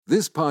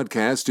This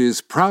podcast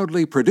is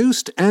proudly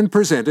produced and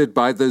presented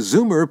by the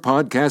Zoomer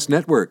Podcast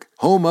Network,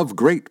 home of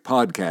great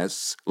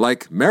podcasts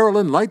like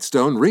Marilyn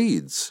Lightstone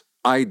Reads,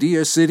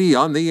 Idea City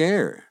on the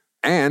Air,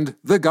 and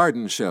The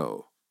Garden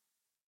Show.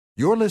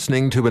 You're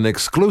listening to an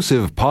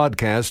exclusive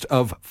podcast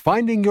of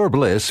Finding Your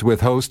Bliss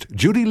with host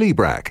Judy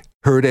Liebrack,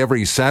 heard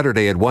every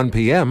Saturday at 1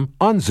 p.m.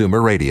 on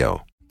Zoomer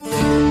Radio.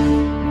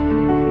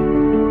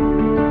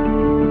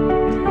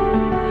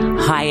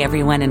 Hi,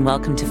 everyone, and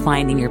welcome to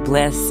Finding Your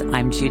Bliss.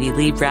 I'm Judy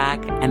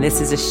Liebrack, and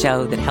this is a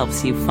show that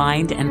helps you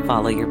find and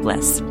follow your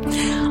bliss.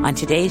 On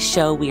today's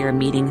show, we are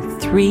meeting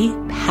three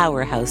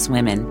powerhouse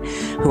women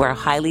who are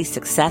highly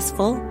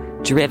successful,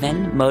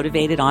 driven,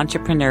 motivated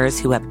entrepreneurs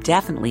who have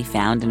definitely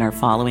found and are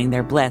following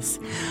their bliss.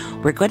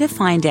 We're going to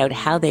find out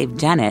how they've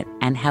done it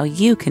and how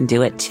you can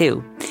do it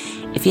too.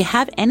 If you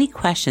have any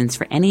questions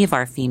for any of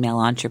our female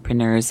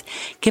entrepreneurs,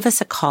 give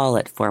us a call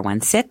at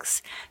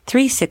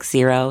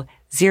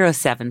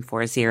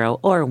 416-360-0740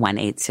 or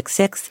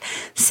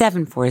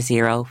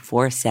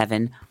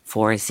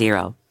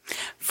 1-866-740-4740.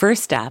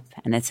 First up,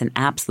 and it's an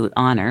absolute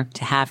honor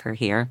to have her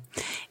here,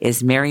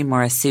 is Mary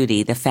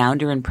Morassutti, the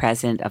founder and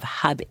president of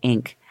Hub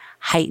Inc.,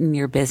 Heighten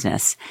Your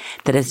Business,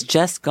 that has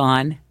just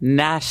gone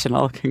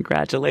national.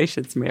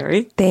 Congratulations,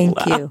 Mary.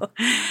 Thank you.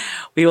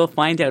 We will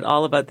find out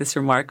all about this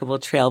remarkable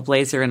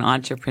trailblazer and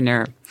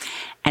entrepreneur.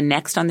 And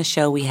next on the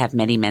show, we have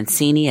Mehdi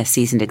Mancini, a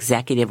seasoned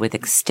executive with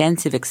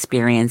extensive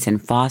experience in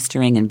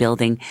fostering and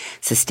building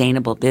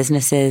sustainable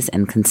businesses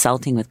and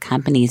consulting with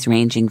companies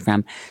ranging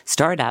from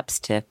startups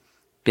to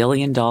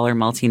billion-dollar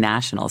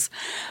multinationals.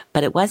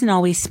 But it wasn't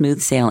always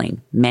smooth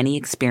sailing. Many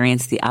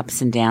experienced the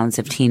ups and downs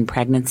of teen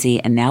pregnancy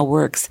and now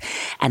works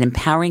at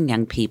empowering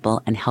young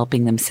people and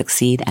helping them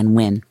succeed and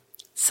win.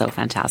 So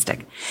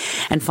fantastic.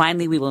 And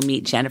finally, we will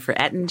meet Jennifer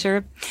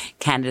Ettinger,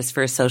 Canada's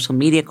first social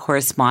media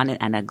correspondent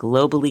and a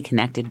globally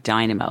connected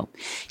dynamo.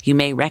 You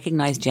may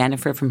recognize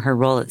Jennifer from her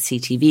role at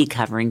CTV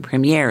covering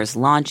premieres,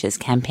 launches,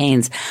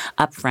 campaigns,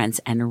 upfronts,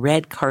 and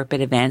red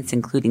carpet events,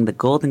 including the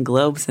Golden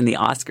Globes and the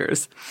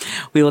Oscars.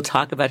 We will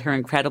talk about her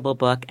incredible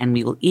book, and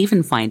we will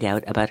even find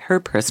out about her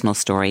personal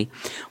story,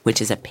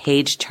 which is a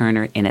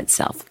page-turner in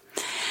itself.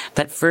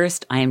 But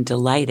first, I am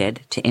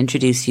delighted to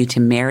introduce you to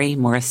Mary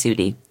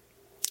Morassutti.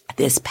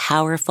 This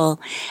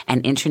powerful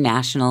and you're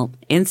international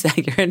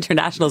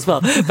as well,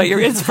 but you're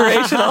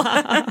inspirational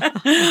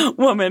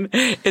woman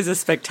is a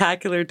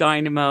spectacular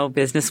dynamo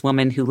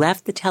businesswoman who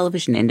left the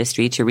television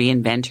industry to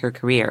reinvent her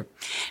career.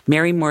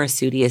 Mary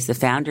Morassutti is the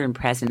founder and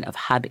president of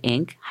Hub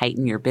Inc.,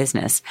 Heighten Your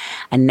Business,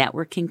 a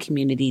networking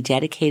community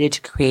dedicated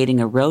to creating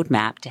a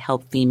roadmap to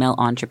help female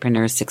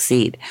entrepreneurs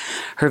succeed.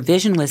 Her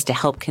vision was to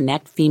help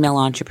connect female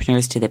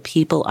entrepreneurs to the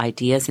people,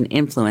 ideas, and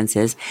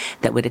influences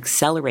that would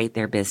accelerate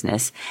their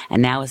business.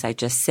 And now, as I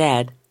just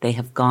said, they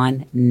have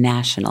gone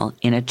national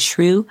in a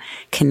true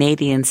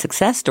Canadian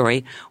success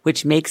story,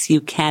 which makes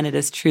you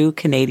Canada's true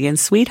Canadian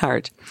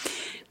sweetheart.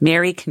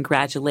 Mary,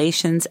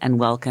 congratulations and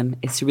welcome.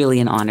 It's really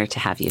an honor to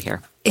have you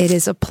here. It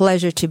is a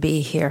pleasure to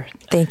be here.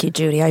 Thank you,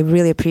 Judy. I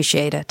really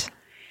appreciate it.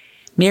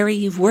 Mary,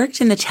 you've worked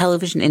in the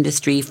television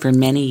industry for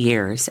many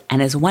years, and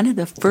as one of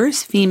the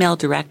first female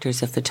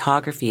directors of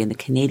photography in the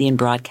Canadian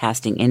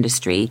broadcasting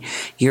industry,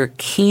 your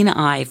keen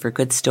eye for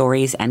good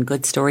stories and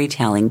good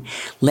storytelling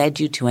led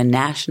you to a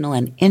national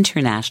and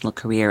international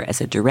career as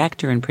a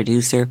director and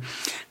producer,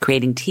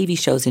 creating TV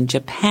shows in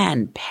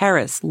Japan,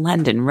 Paris,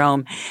 London,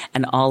 Rome,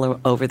 and all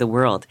over the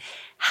world.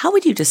 How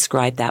would you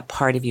describe that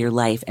part of your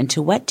life, and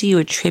to what do you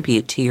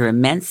attribute to your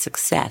immense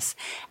success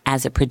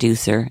as a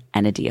producer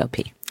and a DOP?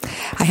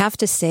 I have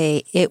to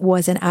say it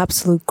was an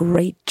absolute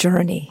great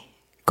journey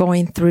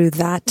going through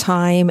that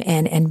time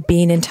and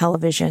being in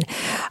television.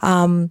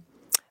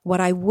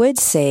 What I would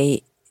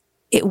say,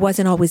 it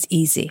wasn't always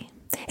easy,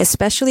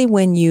 especially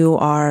when you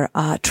are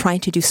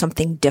trying to do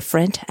something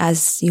different.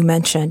 As you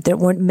mentioned, there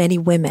weren't many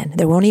women.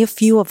 There were only a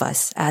few of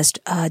us as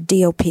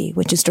DOP,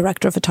 which is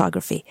Director of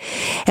Photography.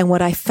 And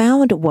what I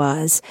found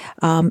was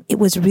it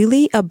was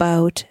really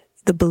about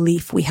the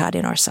belief we had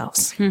in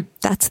ourselves.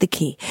 That's the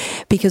key.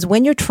 Because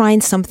when you're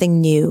trying something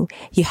new,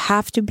 you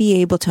have to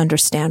be able to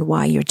understand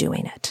why you're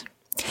doing it.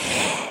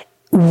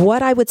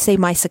 What I would say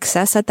my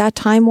success at that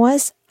time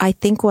was, I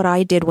think what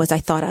I did was I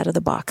thought out of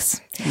the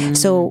box.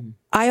 So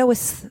I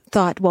always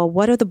thought, well,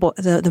 what are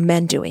the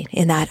men doing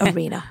in that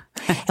arena?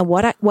 And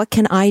what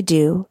can I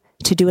do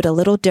to do it a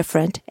little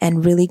different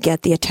and really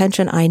get the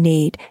attention I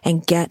need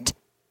and get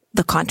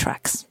the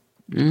contracts?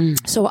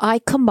 So I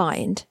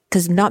combined,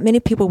 because not many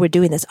people were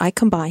doing this, I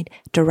combined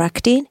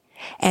directing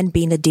and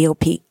being a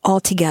DOP all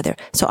together.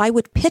 So I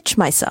would pitch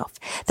myself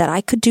that I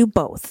could do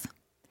both.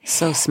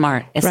 So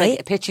smart. It's right?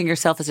 like pitching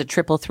yourself as a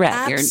triple threat.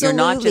 Absolutely, you're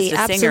not just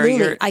a singer.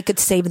 absolutely. I could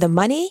save the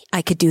money,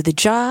 I could do the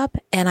job,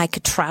 and I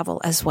could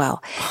travel as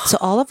well. So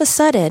all of a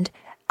sudden,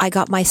 I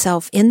got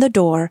myself in the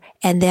door,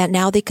 and then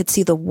now they could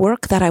see the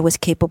work that I was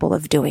capable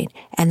of doing,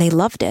 and they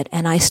loved it.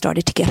 And I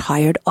started to get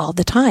hired all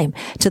the time,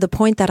 to the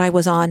point that I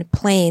was on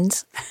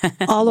planes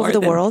all over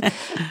the world,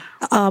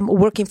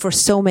 working for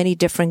so many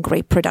different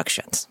great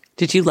productions.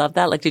 Did you love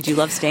that? Like, did you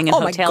love staying in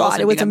hotels? Oh my God,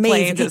 it was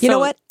amazing. Planes? You know so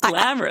what?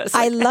 Glamorous.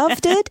 I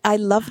loved it. I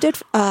loved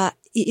it.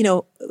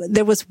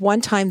 There was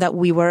one time that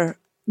we were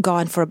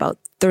gone for about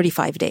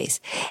 35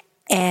 days.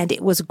 And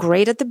it was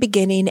great at the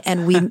beginning,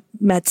 and we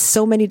met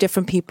so many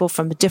different people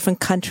from different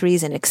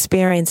countries and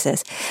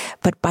experiences.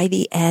 But by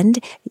the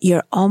end,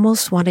 you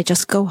almost want to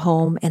just go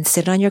home and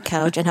sit on your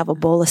couch and have a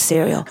bowl of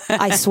cereal.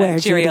 I swear,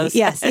 Judy.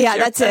 Yes. Yeah,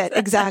 that's it.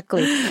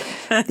 Exactly.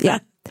 Yeah.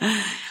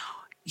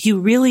 You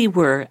really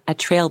were a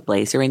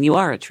trailblazer, and you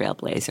are a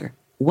trailblazer.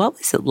 What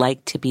was it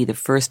like to be the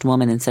first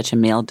woman in such a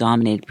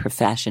male-dominated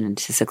profession and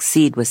to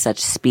succeed with such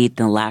speed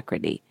and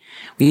alacrity?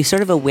 Were you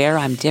sort of aware,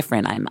 I'm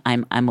different?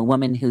 I'm a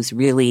woman who's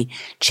really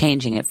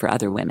changing it for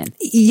other women.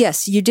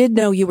 Yes, you did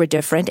know you were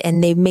different,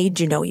 and they made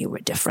you know you were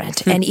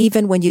different. And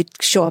even when you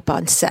show up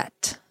on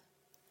set.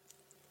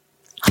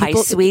 Hi,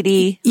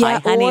 sweetie. Yeah,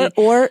 hi, honey.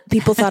 Or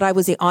people thought I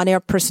was the on-air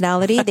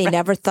personality. They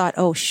never thought,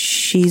 oh,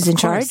 she's in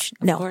charge.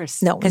 No, of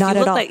course. No, not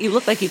at all. You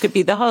look like you could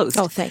be the host.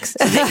 Oh, thanks.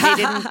 So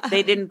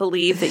they didn't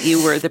believe that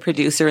you were the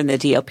producer and the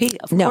DOP.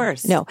 Of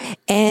course. No.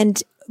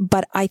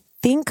 But I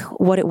think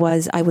what it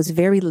was, I was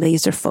very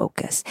laser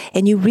focused,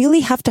 and you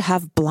really have to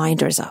have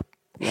blinders up.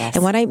 Yes.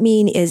 And what I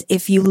mean is,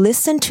 if you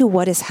listen to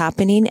what is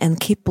happening and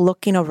keep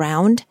looking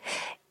around,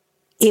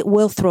 it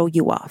will throw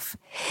you off.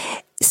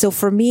 So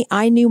for me,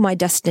 I knew my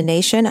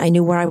destination. I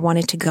knew where I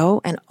wanted to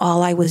go. And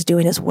all I was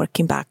doing is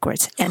working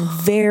backwards and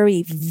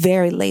very,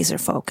 very laser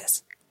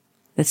focused.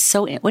 That's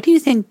so. What do you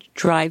think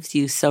drives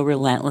you so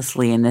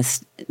relentlessly in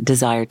this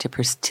desire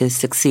to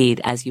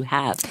succeed as you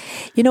have?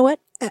 You know what?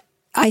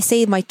 I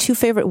say my two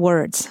favorite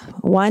words.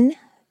 One,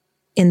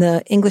 in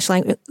the English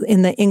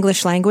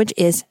language,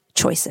 is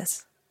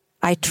choices.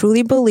 I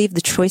truly believe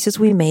the choices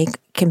we make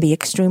can be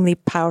extremely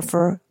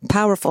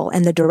powerful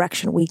in the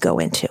direction we go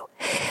into.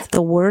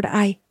 The word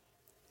I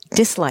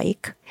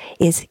dislike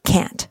is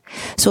can't.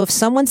 So if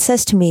someone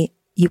says to me,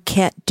 you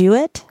can't do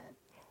it,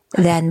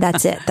 then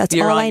that's it. That's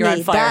all I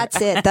need.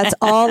 That's it. That's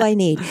all I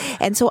need.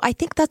 And so I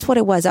think that's what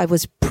it was. I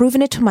was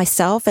proving it to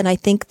myself. And I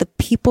think the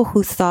people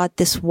who thought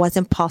this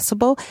wasn't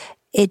possible,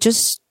 it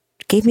just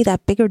gave me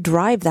that bigger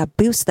drive, that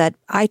boost that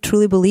I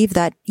truly believe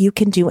that you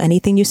can do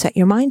anything you set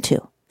your mind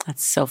to.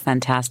 That's so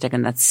fantastic,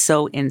 and that's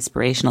so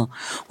inspirational.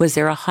 Was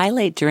there a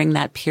highlight during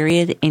that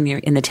period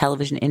in the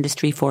television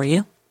industry for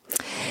you?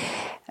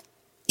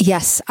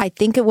 Yes, I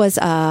think it was.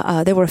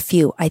 There were a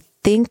few. I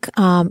think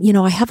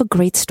I have a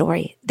great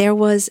story. There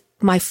was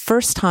my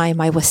first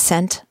time I was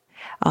sent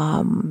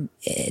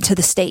to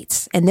the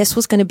States, and this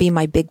was going to be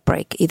my big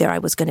break. Either I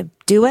was going to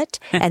do it,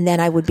 and then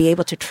I would be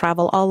able to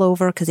travel all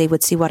over because they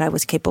would see what I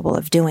was capable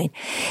of doing.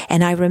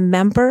 And I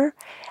remember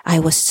I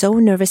was so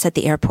nervous at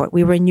the airport.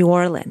 We were in New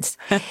Orleans,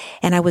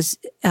 and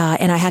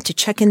I had to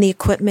check in the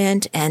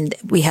equipment, and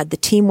we had the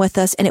team with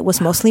us, and it was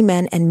mostly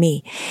men and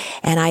me.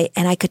 And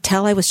I could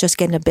tell I was just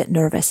getting a bit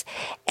nervous.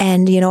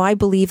 And, I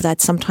believe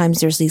that sometimes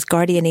there's these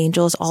guardian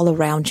angels all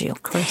around you.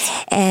 Of course.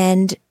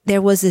 And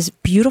there was this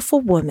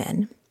beautiful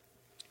woman,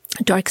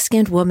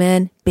 dark-skinned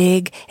woman,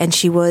 big, and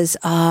she was,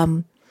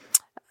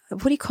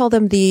 what do you call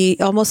them?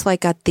 Almost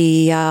like at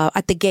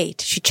the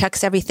gate. She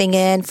checks everything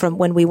in from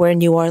when we were in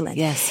New Orleans.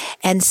 Yes.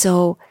 And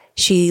so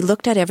she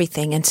looked at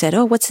everything and said,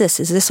 oh, what's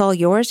this? Is this all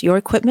yours? Your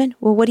equipment?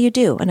 Well, what do you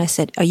do? And I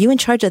said, are you in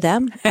charge of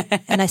them?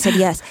 And I said,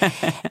 yes.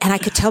 And I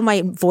could tell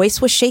my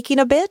voice was shaking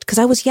a bit because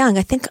I was young.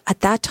 I think at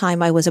that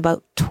time I was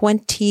about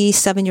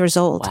 27 years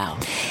old. Wow.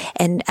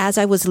 And as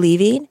I was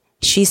leaving,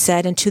 she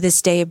said, and to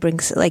this day it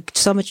brings like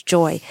so much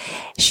joy.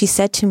 She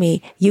said to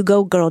me, you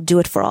go, girl, do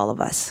it for all of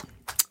us.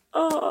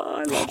 Oh,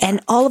 I love that.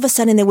 And all of a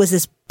sudden there was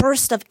this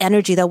burst of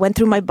energy that went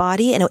through my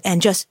body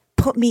and just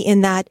put me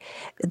in that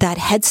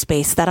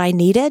headspace that I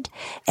needed.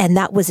 And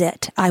that was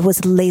it. I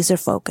was laser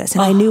focused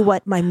and I knew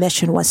what my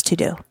mission was to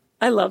do.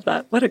 I love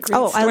that. What a great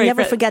story. I'll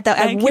never forget that.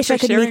 I wish I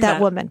could meet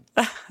that woman.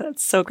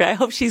 That's so great. I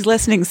hope she's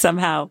listening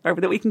somehow, or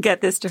that we can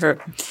get this to her.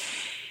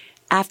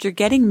 After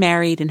getting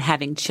married and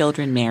having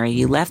children, Mary,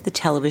 you left the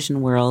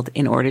television world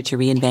in order to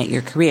reinvent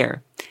your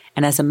career.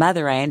 And as a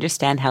mother, I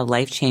understand how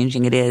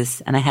life-changing it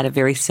is, and I had a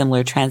very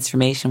similar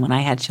transformation when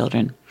I had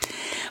children.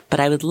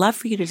 But I would love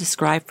for you to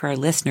describe for our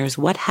listeners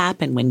what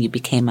happened when you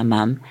became a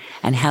mom,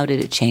 and how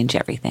did it change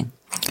everything?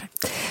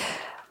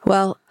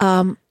 Well,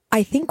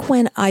 I think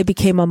when I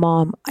became a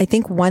mom, I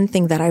think one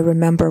thing that I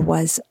remember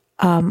was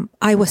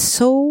I was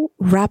so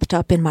wrapped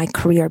up in my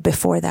career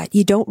before that.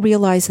 You don't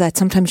realize that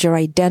sometimes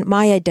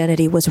my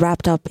identity was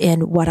wrapped up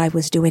in what I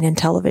was doing in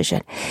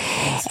television.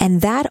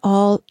 And that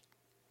all,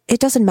 it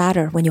doesn't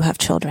matter when you have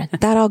children.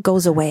 That all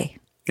goes away.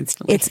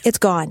 Instantly. It's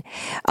gone.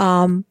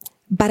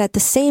 But at the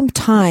same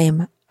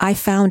time, I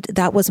found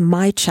that was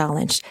my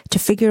challenge to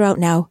figure out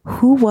now,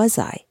 who was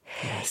I?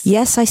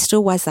 Yes, I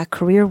still was that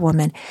career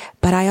woman,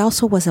 but I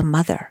also was a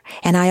mother,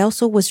 and I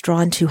also was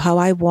drawn to how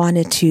I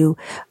wanted to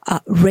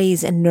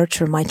raise and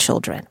nurture my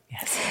children.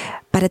 Yes.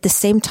 But at the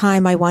same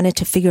time, I wanted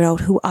to figure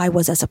out who I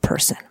was as a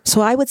person.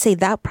 So I would say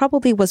that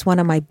probably was one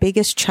of my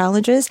biggest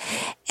challenges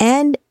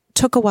and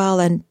took a while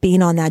and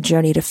being on that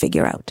journey to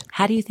figure out.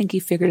 How do you think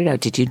you figured it out?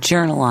 Did you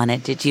journal on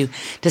it? Did you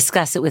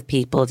discuss it with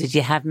people? Did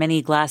you have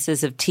many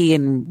glasses of tea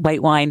and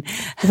white wine?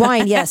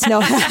 Wine, yes. No.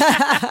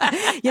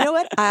 You know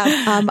what?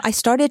 I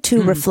started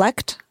to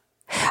reflect.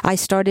 I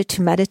started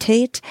to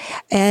meditate,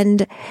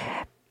 and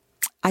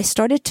I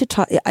started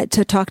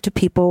to talk to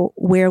people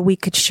where we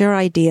could share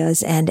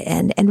ideas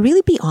and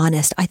really be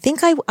honest. I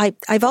think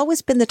I've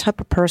always been the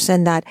type of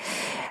person that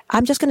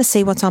I'm just going to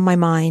say what's on my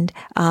mind.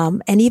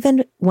 And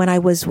even when I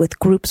was with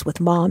groups with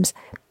moms,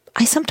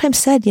 I sometimes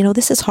said,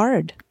 this is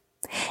hard.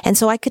 And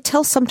so I could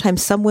tell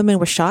sometimes some women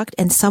were shocked,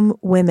 and some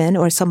women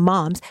or some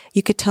moms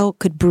you could tell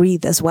could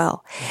breathe as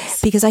well.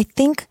 Yes. Because I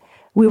think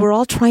we were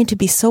all trying to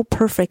be so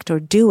perfect or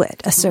do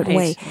it a certain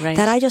way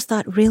that I just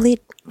thought, really,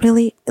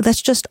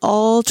 let's just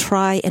all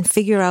try and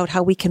figure out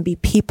how we can be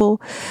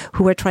people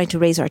who are trying to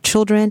raise our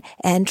children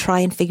and try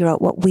and figure out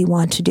what we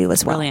want to do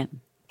as well.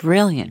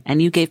 Brilliant.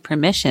 And you gave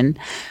permission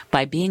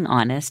by being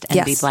honest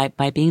and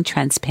by being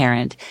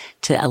transparent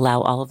to allow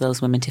all of those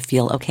women to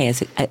feel okay,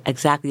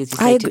 exactly as you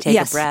say, to take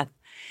a breath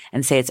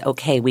and say, it's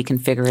okay, we can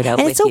figure it out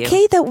with you. And it's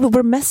okay that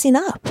we're messing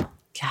up.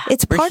 Yeah,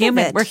 it's part of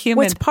it. We're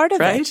human. It's part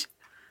of it.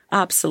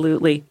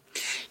 Absolutely.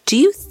 Do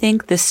you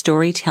think the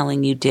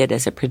storytelling you did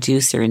as a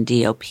producer in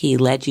DOP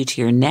led you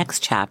to your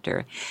next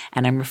chapter?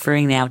 And I'm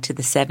referring now to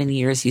the 7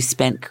 years you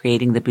spent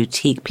creating the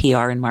boutique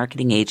PR and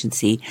marketing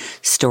agency,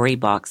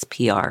 Storybox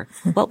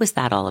PR. What was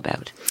that all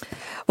about?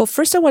 Well,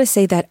 first I want to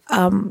say that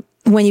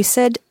when you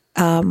said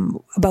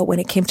about when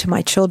it came to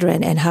my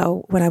children and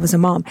how when I was a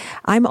mom,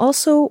 I'm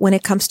also, when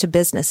it comes to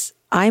business,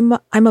 I'm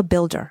a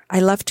builder.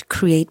 I love to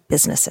create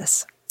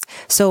businesses.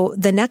 So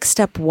the next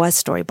step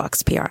was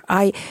Storybox PR.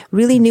 I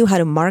really knew how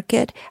to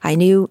market. I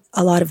knew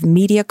a lot of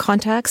media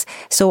contacts.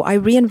 So I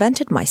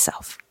reinvented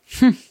myself.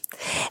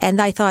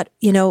 And I thought,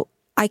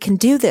 I can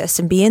do this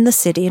and be in the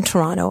city in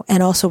Toronto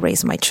and also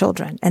raise my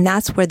children. And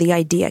that's where the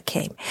idea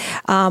came.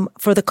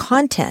 For the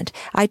content,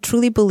 I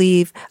truly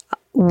believe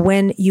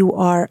when you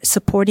are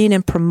supporting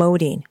and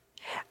promoting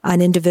an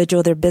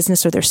individual, their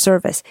business or their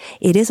service,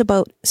 it is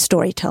about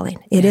storytelling.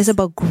 It is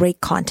about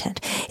great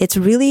content. It's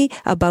really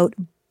about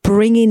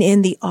bringing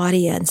in the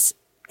audience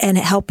and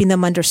helping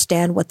them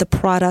understand what the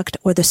product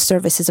or the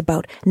service is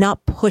about,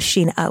 not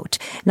pushing out,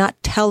 not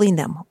telling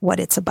them what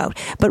it's about,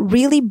 but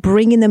really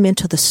bringing them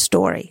into the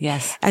story.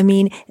 Yes. I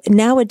mean,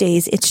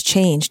 nowadays it's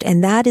changed,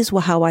 and that is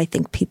how I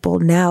think people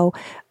now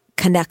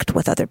connect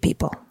with other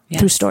people.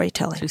 Through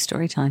storytelling. Through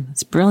storytelling.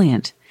 That's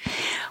brilliant.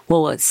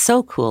 Well, what's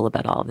so cool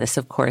about all of this,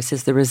 of course,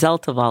 is the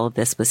result of all of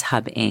this was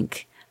Hub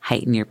Inc.,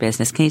 Heighten Your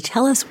Business. Can you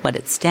tell us what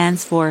it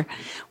stands for,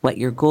 what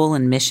your goal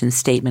and mission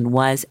statement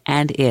was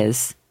and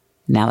is?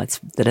 Now it's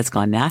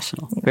gone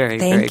national. Very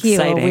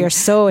exciting. We are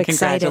so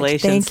excited.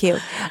 Congratulations. Thank you.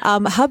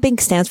 Hub Inc.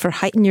 stands for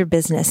Heighten Your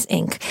Business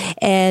Inc.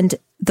 And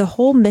the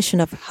whole mission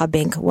of Hub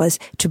Inc. was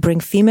to bring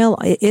female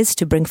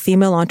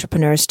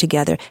entrepreneurs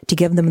together to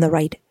give them the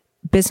right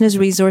business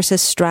resources,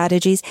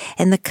 strategies,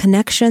 and the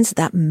connections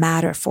that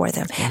matter for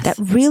them. Yes. That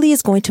really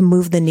is going to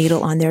move the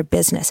needle on their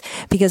business.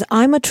 Because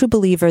I'm a true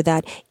believer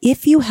that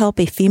if you help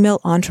a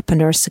female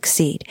entrepreneur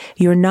succeed,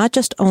 you're not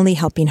just only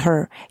helping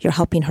her, you're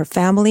helping her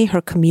family,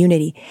 her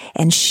community,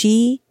 and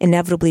she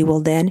inevitably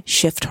will then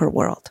shift her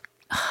world.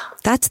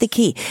 That's the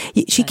key.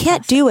 She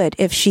can't do it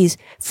if she's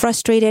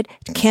frustrated,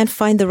 can't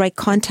find the right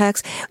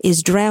contacts,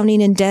 is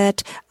drowning in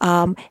debt,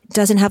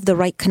 doesn't have the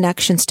right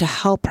connections to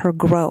help her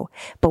grow.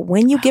 But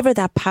when you give her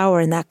that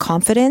power and that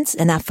confidence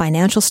and that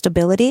financial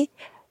stability,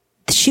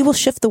 she will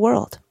shift the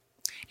world.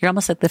 You're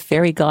almost like the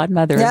fairy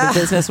godmother of the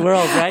business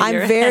world, right?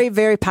 I'm very,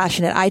 very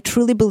passionate. I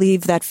truly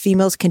believe that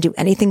females can do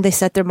anything they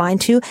set their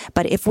mind to,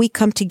 but if we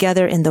come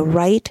together in the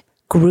right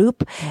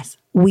group,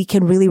 we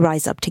can really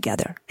rise up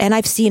together. And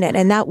I've seen it.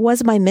 And that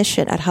was my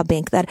mission at Hub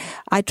Inc., that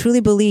I truly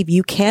believe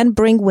you can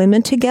bring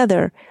women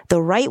together, the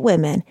right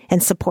women,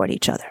 and support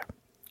each other.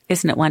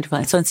 Isn't it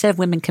wonderful? So instead of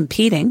women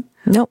competing,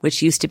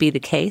 which used to be the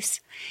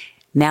case,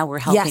 now we're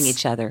helping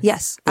each other.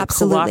 Yes, we're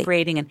absolutely.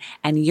 Cooperating,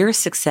 and your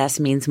success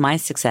means my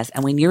success.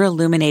 And when you're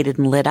illuminated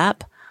and lit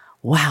up,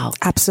 wow.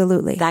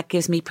 Absolutely. That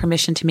gives me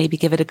permission to maybe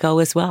give it a go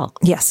as well.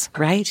 Yes.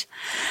 Right?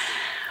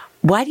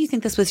 Why do you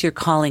think this was your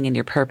calling and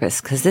your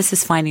purpose? Because this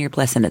is finding your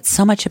bliss, and it's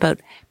so much about,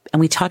 and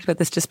we talked about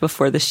this just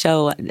before the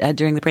show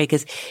during the break,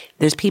 is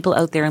there's people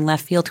out there in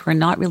left field who are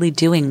not really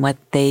doing what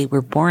they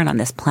were born on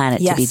this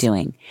planet to be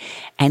doing.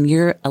 And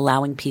you're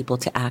allowing people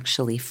to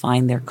actually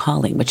find their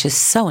calling, which is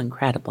so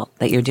incredible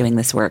that you're doing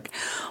this work.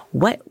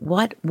 Why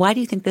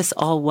do you think this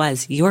all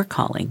was your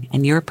calling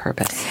and your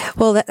purpose?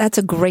 Well, that's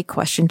a great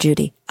question,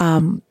 Judy.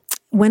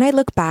 When I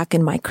look back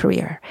in my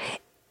career,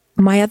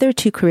 my other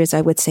two careers,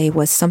 I would say,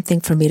 was something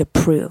for me to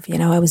prove.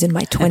 I was in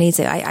my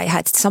 20s. I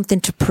had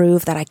something to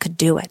prove that I could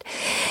do it.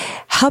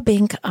 Hub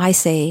Inc., I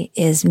say,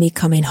 is me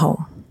coming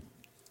home.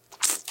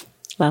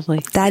 Lovely.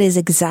 That is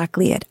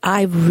exactly it.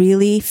 I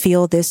really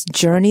feel this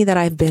journey that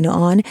I've been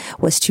on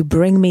was to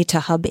bring me to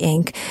Hub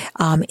Inc.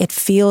 It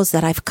feels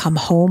that I've come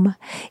home.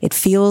 It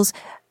feels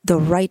the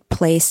right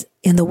place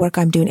in the work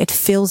I'm doing. It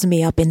fills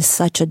me up in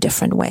such a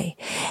different way.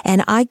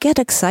 And I get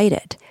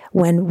excited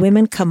when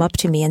women come up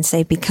to me and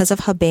say, because of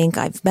Hub Inc.,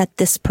 I've met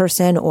this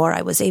person, or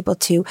I was able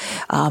to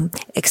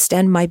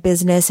extend my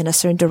business in a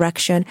certain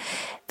direction.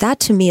 That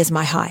to me is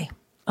my high.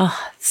 Oh,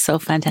 so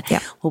fantastic. Yeah.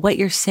 Well, what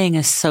you're saying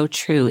is so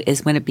true,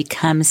 is when it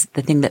becomes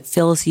the thing that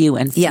fills you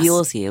and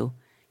fuels you,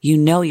 you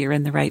know you're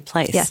in the right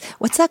place. Yes.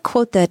 What's that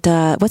quote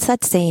what's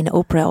that saying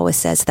Oprah always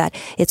says, that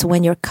it's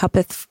when your cup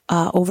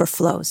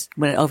overflows.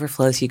 When it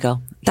overflows, you go.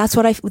 That's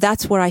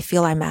where I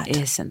feel I'm at.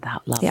 Isn't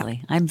that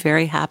lovely? Yeah. I'm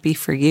very happy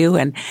for you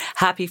and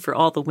happy for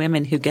all the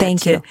women who get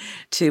to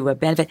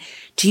benefit.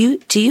 Do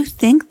you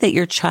think that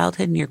your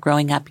childhood and your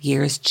growing up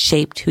years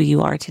shaped who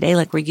you are today?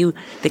 Like, were you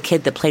the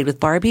kid that played with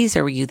Barbies,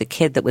 or were you the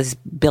kid that was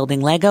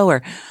building Lego,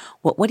 or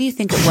what do you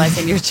think it was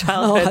in your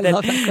childhood? I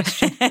love that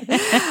question.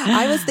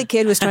 I was the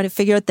kid who was trying to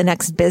figure out the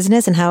next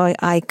business and how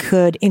I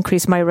could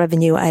increase my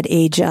revenue at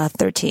age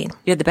 13.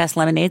 You had the best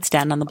lemonade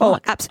stand on the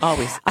block. Oh,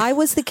 absolutely. Always. I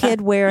was the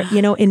kid where,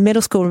 in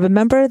middle school,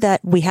 remember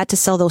that we had to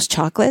sell those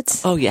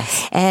chocolates? Oh,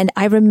 yes. And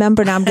I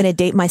remember, now I'm going to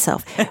date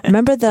myself.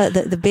 Remember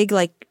the big,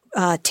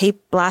 tape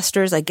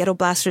blasters, like ghetto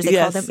blasters, they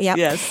call them? Yeah.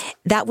 Yes.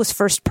 That was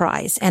first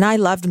prize. And I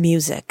loved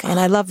music and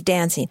I loved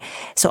dancing.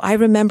 So I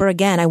remember,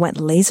 again, I went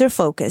laser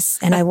focus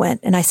and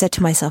I said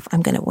to myself,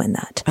 I'm going to win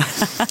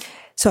that.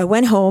 So I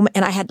went home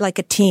and I had like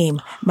a team.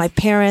 My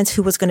parents,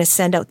 who was going to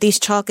send out these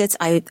chocolates.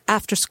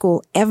 After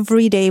school,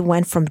 every day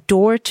went from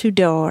door to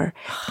door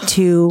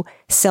to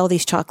sell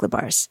these chocolate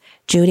bars.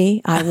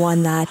 Judy, I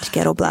won that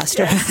ghetto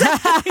blaster.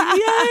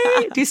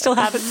 Yay! Do you still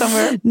have it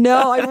somewhere?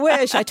 No, I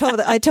wish. I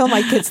tell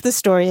my kids the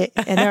story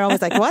and they're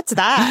always like, what's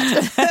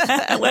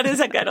that? What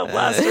is a ghetto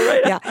blaster?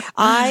 Right? Yeah.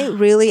 I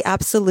really,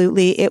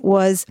 absolutely, it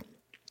was,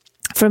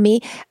 for me,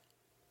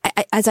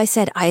 as I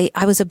said, I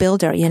was a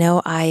builder,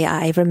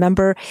 I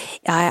remember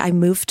I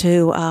moved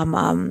to,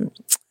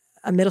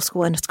 a middle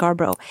school in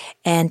Scarborough,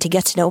 and to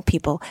get to know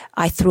people,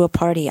 I threw a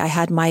party. I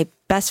had my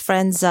best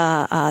friend's,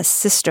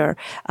 sister,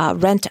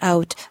 rent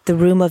out the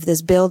room of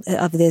this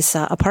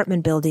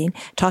apartment building,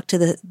 talk to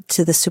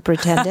the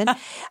superintendent.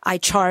 I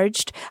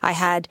charged, I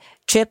had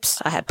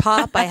chips, I had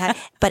pop,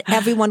 but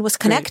everyone was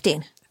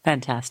connecting.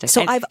 Fantastic.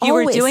 So and you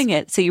were doing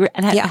it. So you were,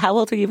 and how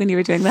old were you when you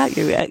were doing that?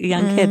 You were a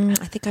young kid.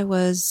 I think I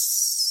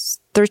was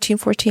 13,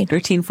 14.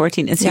 13,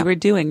 14. And so you were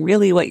doing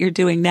really what you're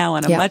doing now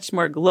on a much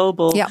more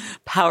global,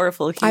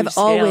 powerful, huge I've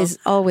scale.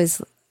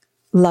 always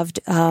loved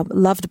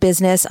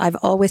business.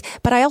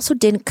 But I also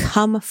didn't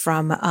come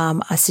from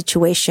a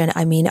situation.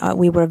 I mean,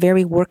 we were a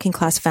very working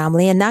class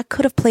family, and that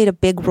could have played a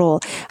big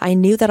role. I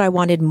knew that I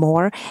wanted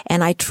more,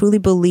 and I truly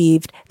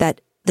believed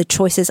that the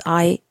choices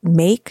I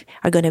make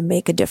are going to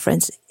make a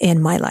difference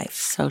in my life.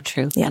 So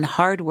true. Yeah. And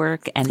hard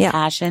work and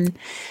passion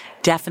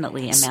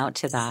definitely amount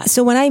to that.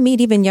 So when I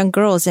meet even young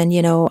girls and,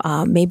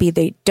 maybe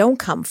they don't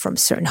come from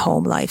certain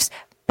home lives,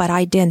 but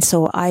I didn't.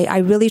 So I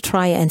really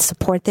try and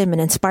support them and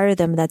inspire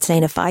them, that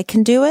saying, if I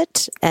can do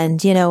it,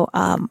 and,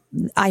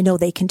 I know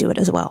they can do it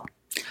as well.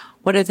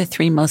 What are the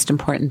 3 most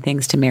important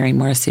things to Mary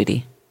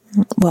Morassutti?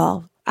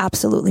 Well,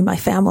 absolutely my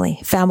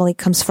family. Family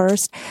comes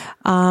first.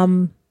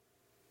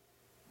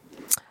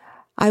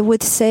 I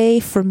would say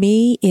for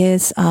me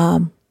is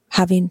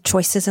having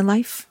choices in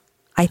life.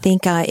 I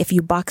think if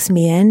you box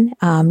me in,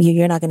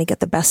 you're not going to get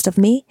the best of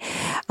me.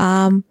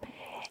 And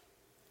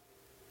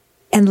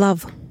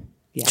love.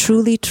 Yeah.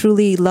 Truly,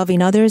 truly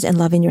loving others and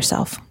loving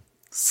yourself.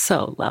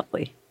 So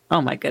lovely.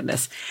 Oh my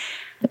goodness.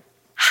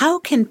 How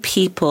can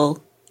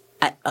people,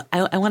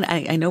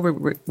 I know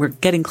we're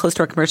getting close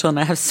to our commercial and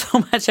I have so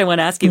much I want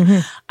to ask you. Mm-hmm.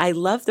 I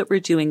love that we're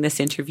doing this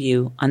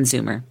interview on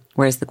Zoomer.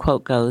 Whereas the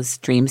quote goes,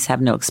 dreams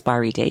have no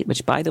expiry date,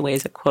 which, by the way,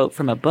 is a quote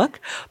from a book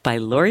by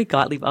Lori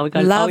Gottlieb. Always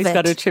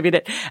got to attribute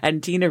it.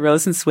 And Dina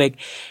Rosenzweig.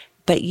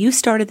 But you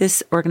started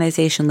this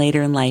organization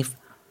later in life,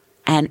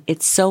 and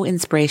it's so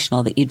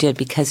inspirational that you did,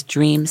 because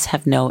dreams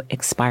have no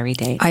expiry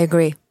date. I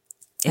agree.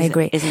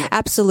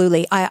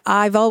 Absolutely.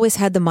 I've always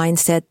had the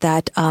mindset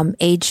that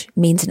age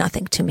means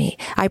nothing to me.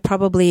 I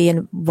probably,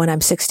 when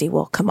I'm 60,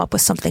 will come up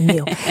with something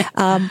new.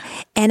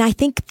 And I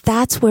think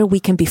that's where we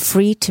can be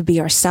free to be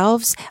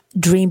ourselves,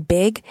 dream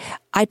big.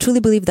 I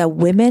truly believe that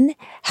women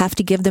have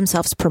to give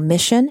themselves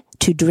permission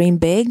to dream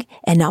big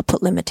and not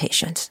put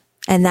limitations.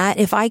 And that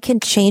if I can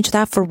change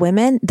that for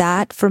women,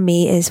 that for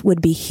me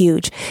would be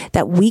huge.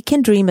 That we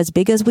can dream as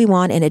big as we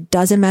want, and it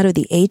doesn't matter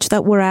the age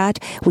that we're at.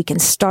 We can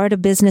start a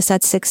business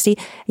at 60.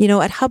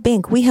 At Hub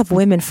Inc., we have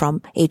women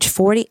from age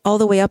 40 all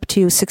the way up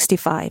to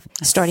 65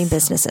 starting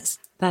businesses.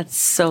 That's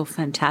so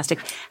fantastic.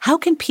 How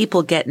can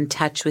people get in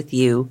touch with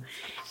you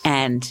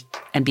and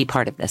be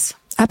part of this?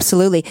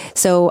 Absolutely.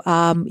 So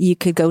you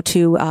could go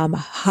to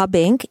Hub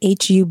Inc.,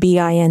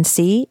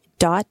 HUBINC.ca.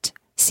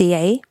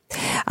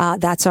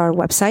 That's our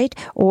website,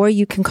 or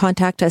you can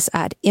contact us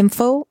at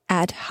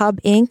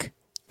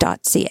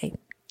info@hubinc.ca.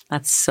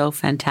 That's so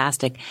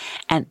fantastic.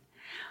 And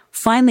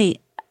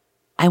finally,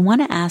 I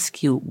want to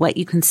ask you what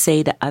you can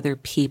say to other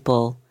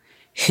people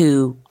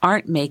who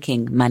aren't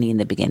making money in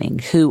the beginning,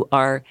 who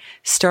are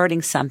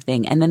starting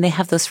something, and then they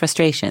have those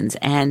frustrations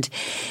and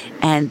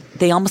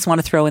they almost want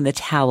to throw in the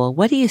towel.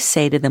 What do you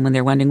say to them when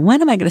they're wondering, when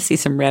am I going to see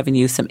some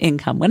revenue, some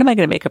income? When am I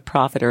going to make a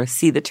profit or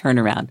see the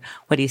turnaround?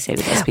 What do you say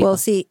to those people? Well,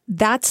 see,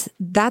 that's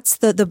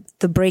the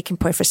breaking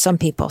point for some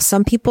people.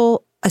 Some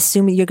people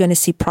assume you're going to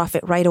see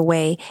profit right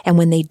away, and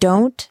when they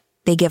don't,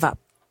 they give up.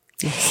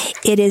 Yes.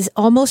 It is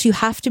almost, you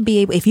have to be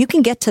able, if you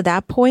can get to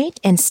that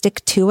point and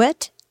stick to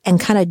it, and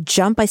kind of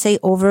jump, I say,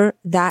 over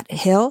that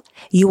hill,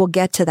 you will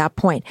get to that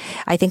point.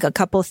 I think a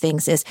couple of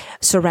things is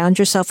surround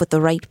yourself with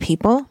the right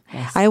people.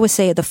 Yes. I always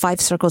say the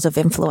 5 circles of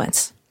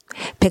influence.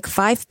 Pick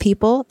 5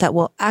 people that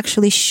will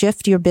actually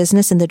shift your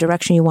business in the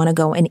direction you want to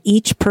go. And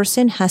each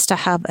person has to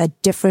have a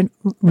different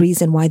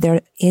reason why they're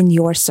in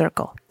your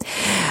circle.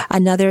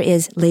 Another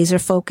is laser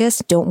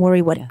focus. Don't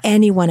worry what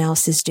anyone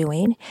else is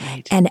doing,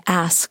 and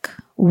ask.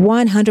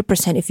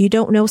 100%. If you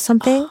don't know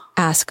something,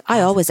 ask.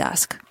 I always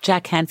ask.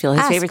 Jack Canfield,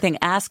 his favorite thing,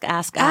 ask.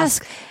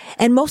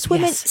 And most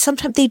women,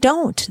 sometimes they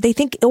don't. They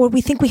think, or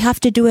we think we have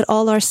to do it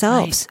all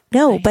ourselves.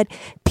 No, but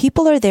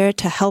people are there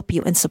to help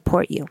you and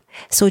support you.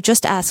 So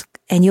just ask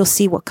and you'll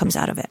see what comes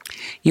out of it.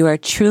 You are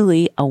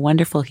truly a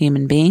wonderful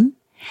human being,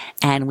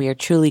 and we are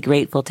truly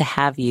grateful to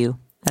have you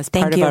as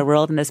part of our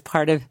world and as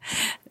part of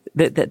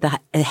the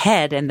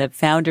head and the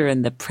founder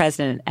and the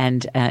president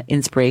and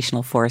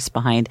inspirational force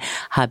behind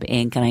Hub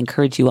Inc. And I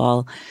encourage you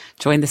all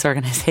join this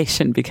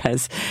organization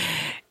because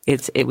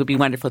it would be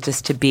wonderful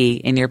just to be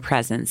in your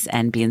presence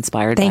and be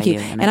inspired by you. Thank you.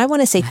 And I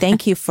want to say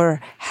thank you for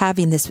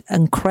having this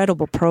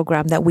incredible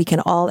program that we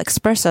can all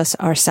express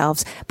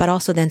ourselves, but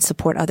also then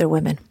support other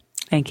women.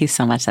 Thank you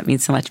so much. That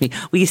means so much to me.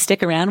 Will you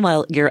stick around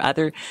while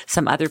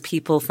some other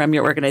people from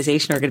your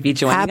organization are going to be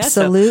joining us?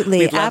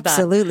 Absolutely.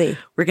 Absolutely.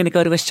 We're going to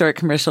go to a short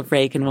commercial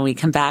break. And when we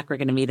come back, we're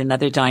going to meet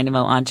another dynamo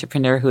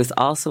entrepreneur who is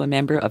also a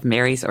member of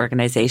Mary's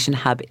organization,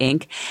 Hub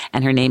Inc.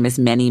 And her name is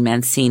Meni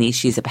Mancini.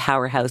 She's a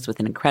powerhouse with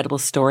an incredible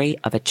story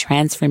of a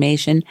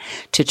transformation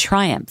to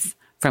triumph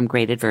from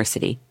great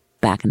adversity.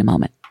 Back in a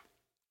moment.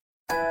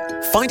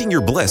 Finding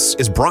Your Bliss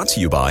is brought to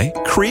you by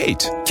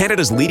Create,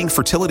 Canada's leading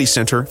fertility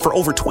centre for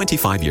over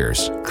 25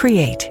 years.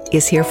 Create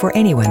is here for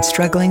anyone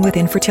struggling with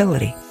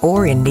infertility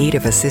or in need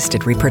of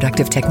assisted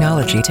reproductive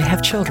technology to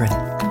have children.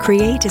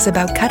 Create is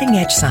about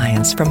cutting-edge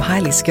science from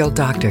highly skilled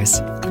doctors.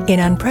 In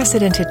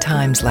unprecedented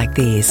times like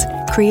these,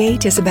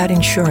 Create is about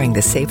ensuring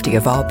the safety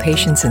of all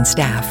patients and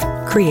staff.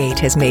 Create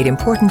has made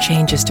important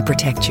changes to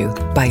protect you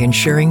by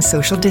ensuring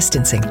social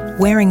distancing,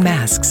 wearing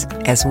masks,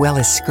 as well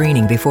as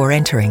screening before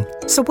entering.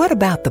 So what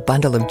about the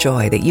bundle of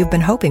joy that you've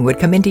been hoping would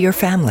come into your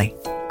family?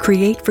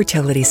 Create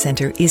Fertility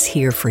Center is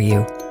here for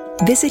you.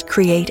 Visit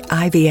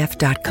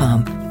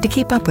CreateIVF.com to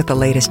keep up with the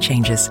latest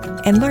changes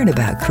and learn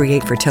about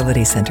Create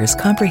Fertility Center's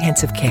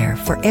comprehensive care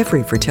for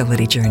every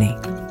fertility journey.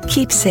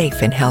 Keep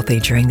safe and healthy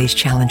during these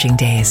challenging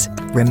days,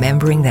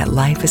 remembering that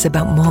life is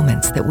about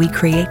moments that we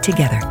create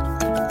together.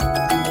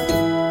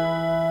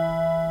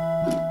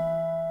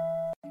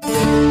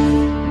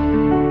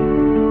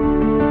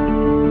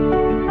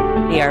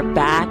 We are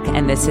back,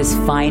 and this is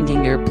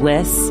Finding Your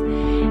Bliss.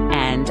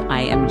 And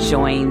I am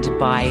joined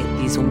by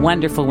these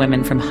wonderful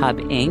women from Hub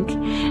Inc.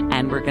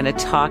 And we're going to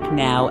talk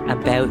now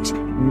about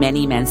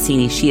Meni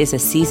Mancini. She is a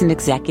seasoned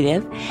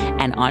executive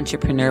and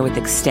entrepreneur with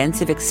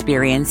extensive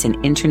experience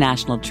in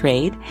international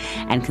trade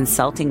and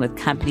consulting with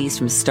companies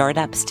from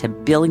startups to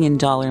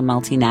billion-dollar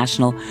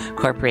multinational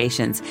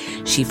corporations.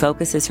 She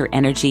focuses her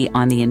energy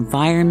on the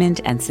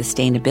environment and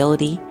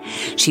sustainability.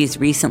 She's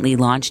recently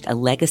launched a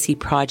legacy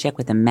project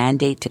with a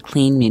mandate to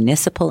clean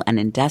municipal and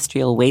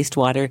industrial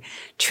wastewater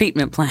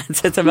treatment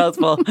plants. It's a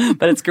mouthful,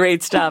 but it's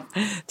great stuff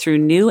through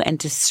new and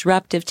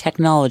disruptive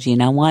technology.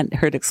 And I want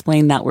her to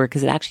explain that word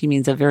because it actually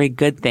means a very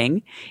good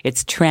thing.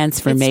 It's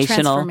transformational. It's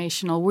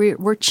transformational.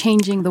 We're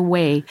changing the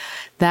way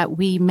that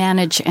we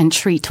manage and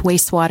treat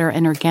wastewater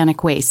and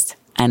organic waste.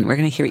 And we're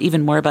going to hear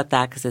even more about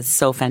that because it's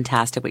so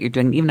fantastic what you're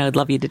doing. Even I would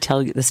love you to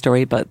tell the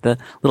story about the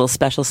little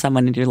special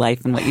someone in your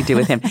life and what you do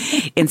with him.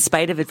 In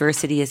spite of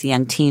adversity as a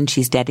young teen,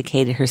 she's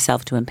dedicated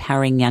herself to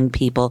empowering young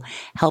people,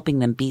 helping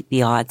them beat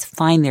the odds,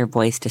 find their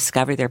voice,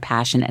 discover their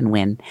passion, and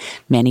win.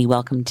 Meni,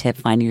 welcome to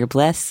Finding Your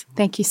Bliss.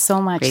 Thank you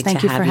so much.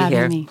 Thank you for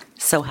having me.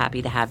 So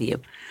happy to have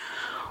you.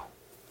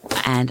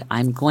 And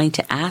I'm going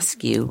to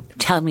ask you,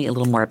 tell me a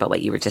little more about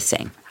what you were just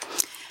saying.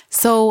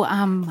 So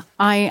I'm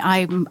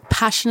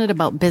passionate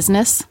about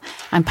business.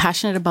 I'm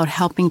passionate about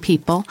helping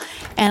people.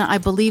 And I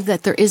believe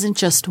that there isn't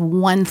just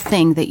one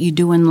thing that you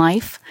do in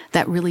life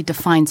that really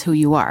defines who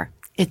you are.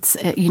 it's,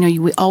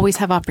 we always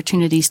have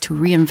opportunities to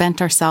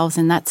reinvent ourselves.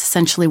 And that's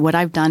essentially what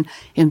I've done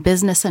in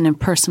business and in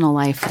personal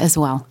life as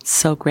well.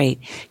 So great.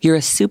 You're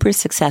a super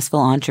successful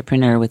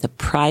entrepreneur with a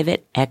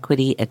private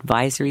equity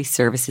advisory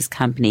services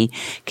company.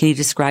 Can you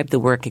describe the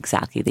work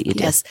exactly that you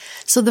do? Yes.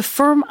 So the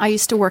firm, I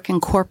used to work in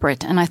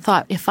corporate, and I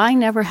thought, if I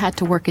never had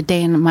to work a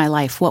day in my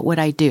life, what would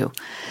I do?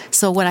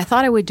 So what I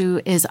thought I would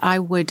do is I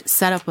would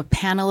set up a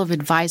panel of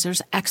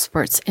advisors,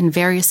 experts in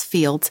various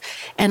fields,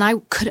 and I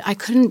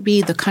couldn't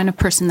be the kind of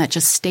person that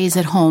just stays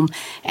at home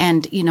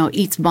and,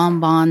 eats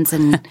bonbons.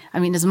 And I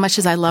mean, as much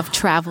as I love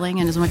traveling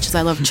and as much as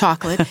I love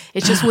chocolate,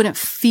 it just wouldn't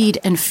feed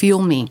and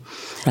fuel me.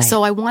 Right.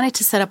 So I wanted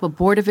to set up a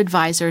board of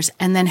advisors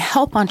and then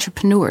help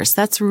entrepreneurs.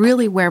 That's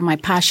really where my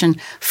passion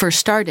first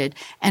started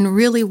and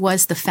really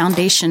was the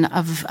foundation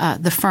of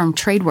the firm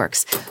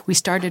TradeWorks. We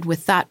started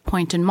with that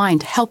point in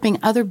mind, helping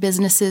other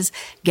businesses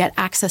get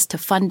access to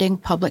funding,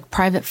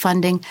 public-private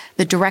funding,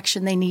 the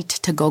direction they need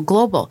to go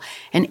global.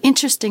 And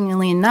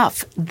interestingly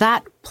enough,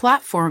 that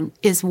platform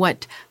is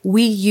what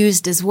we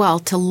used as well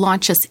to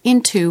launch us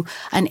into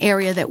an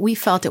area that we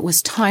felt it was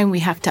time we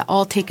have to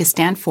all take a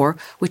stand for,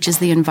 which is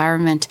the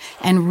environment,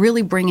 and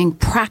really bringing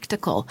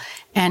practical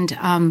and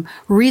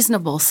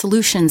reasonable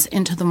solutions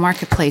into the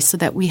marketplace so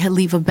that we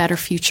leave a better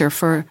future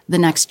for the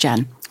next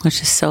gen.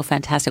 Which is so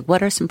fantastic.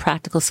 What are some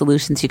practical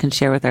solutions you can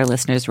share with our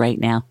listeners right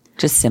now?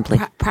 Just simply.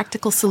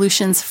 Practical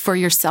solutions for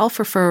yourself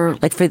or for...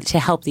 to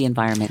help the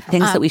environment.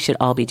 Things that we should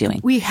all be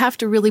doing. We have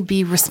to really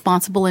be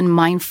responsible and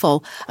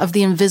mindful of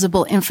the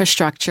invisible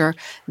infrastructure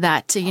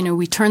that,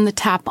 we turn the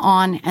tap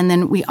on and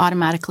then we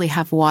automatically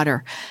have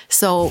water.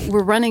 So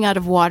we're running out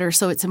of water.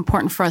 So it's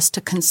important for us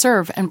to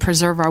conserve and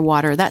preserve our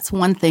water. That's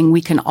one thing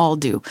we can all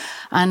do.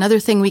 Another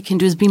thing we can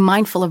do is be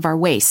mindful of our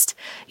waste.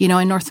 In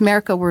North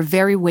America, we're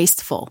very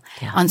wasteful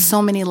on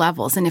so many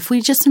levels. And if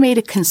we just made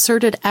a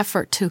concerted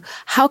effort to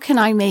how can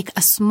I make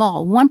a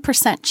small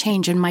 1%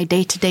 change in my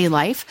day-to-day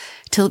life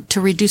to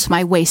reduce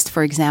my waste,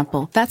 for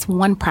example. That's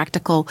one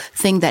practical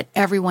thing that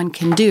everyone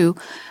can do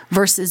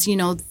versus,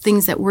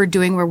 things that we're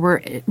doing where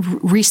we're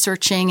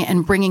researching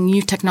and bringing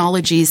new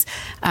technologies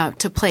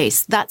to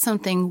place. That's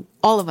something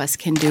all of us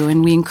can do,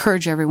 and we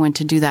encourage everyone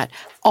to do that,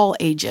 all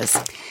ages.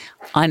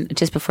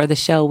 Just before the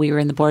show, we were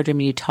in the boardroom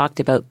and you talked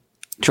about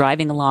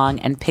driving along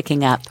and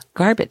picking up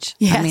garbage.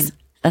 Yes. I mean,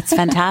 that's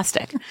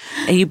fantastic.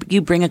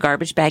 You bring a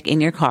garbage bag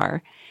in your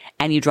car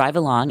and you drive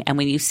along, and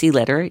when you see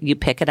litter, you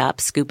pick it up,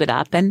 scoop it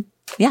up, and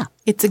yeah.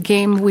 It's a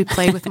game we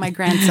play with my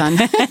grandson.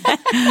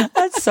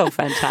 That's so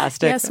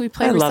fantastic. Yes, we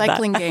play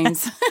recycling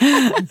games.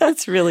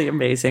 That's really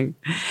amazing.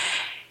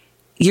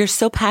 You're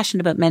so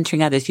passionate about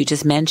mentoring others. You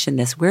just mentioned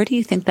this. Where do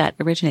you think that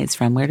originates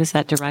from? Where does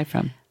that derive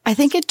from? I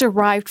think it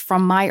derived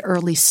from my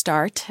early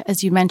start,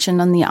 as you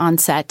mentioned on the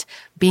onset,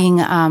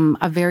 being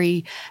a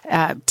very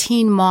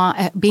teen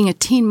mom, being a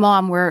teen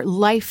mom where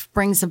life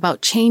brings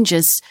about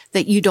changes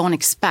that you don't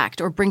expect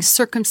or brings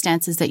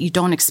circumstances that you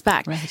don't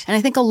expect. Right. And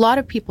I think a lot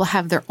of people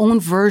have their own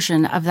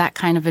version of that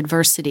kind of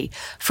adversity.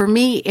 For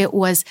me, it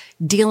was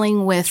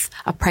dealing with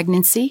a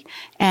pregnancy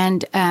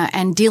and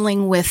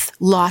dealing with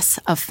loss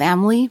of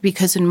family,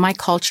 because in my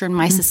culture, in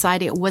my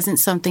society, it wasn't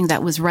something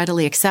that was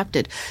readily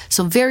accepted.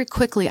 So very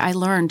quickly, I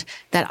learned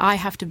that I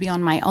have to be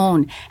on my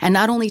own and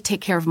not only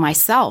take care of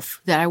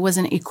myself that I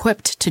wasn't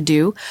equipped to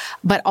do,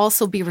 but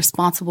also be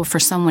responsible for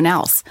someone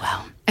else.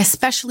 Wow.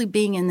 Especially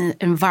being in the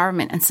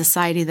environment and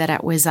society that I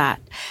was at.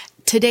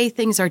 Today,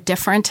 things are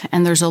different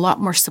and there's a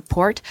lot more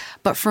support.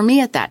 But for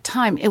me at that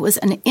time, it was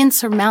an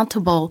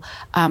insurmountable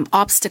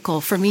obstacle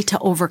for me to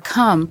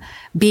overcome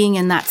being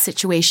in that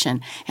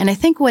situation. And I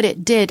think what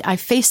it did, I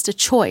faced a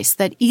choice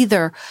that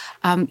either,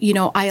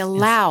 I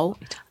allow...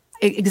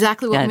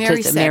 Exactly what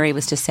Mary said. Mary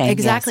was just saying.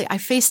 Exactly. Yes. I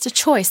faced a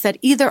choice that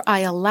either I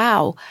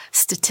allow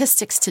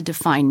statistics to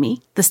define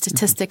me, the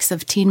statistics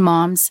of teen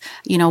moms,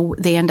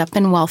 they end up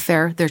in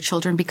welfare, their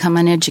children become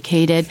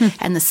uneducated,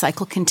 and the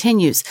cycle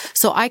continues.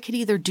 So I could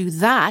either do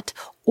that,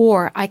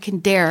 or I can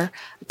dare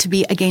to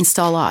be against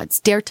all odds,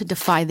 dare to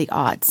defy the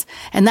odds.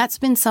 And that's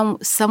been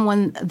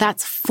someone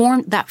that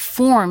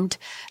formed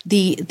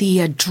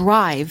the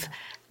drive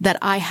that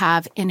I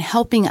have in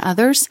helping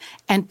others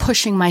and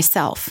pushing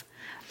myself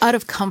out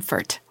of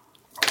comfort.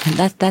 And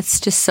that's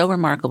just so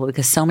remarkable,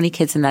 because so many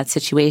kids in that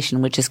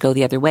situation would just go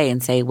the other way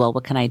and say, well,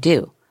 what can I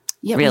do?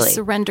 Yeah, really? We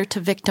surrender to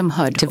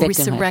victimhood. Or we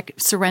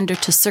surrender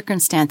to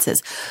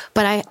circumstances.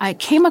 But I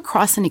came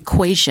across an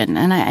equation,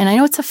 and I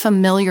know it's a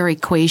familiar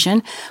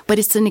equation, but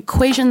it's an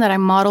equation that I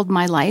modeled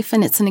my life,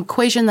 and it's an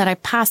equation that I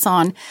pass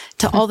on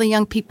to all the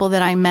young people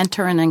that I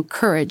mentor and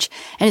encourage.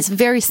 And it's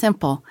very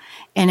simple.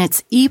 And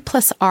it's E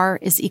plus R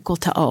is equal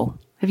to O.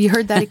 Have you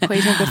heard that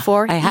equation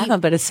before? I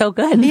haven't, but it's so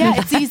good. Yeah,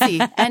 it's easy.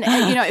 And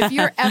if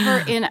you're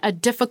ever in a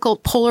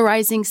difficult,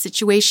 polarizing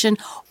situation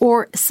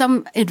or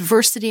some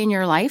adversity in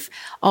your life,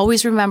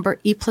 always remember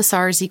E plus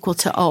R is equal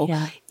to O.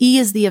 Yeah. E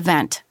is the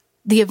event.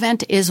 The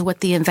event is what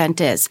the event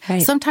is.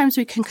 Right. Sometimes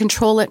we can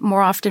control it.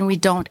 More often we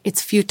don't.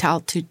 It's futile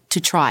to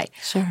try.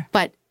 Sure.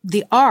 But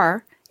the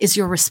R is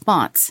your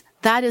response.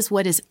 That is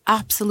what is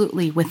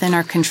absolutely within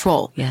our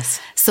control. Yes.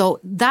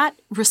 So that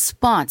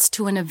response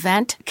to an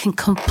event can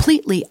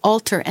completely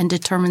alter and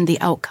determine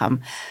the outcome.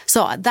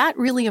 So that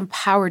really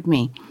empowered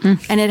me.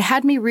 And it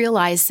had me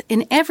realize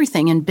in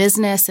everything, in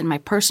business, in my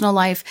personal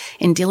life,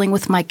 in dealing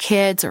with my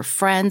kids or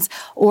friends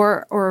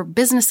or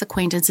business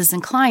acquaintances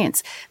and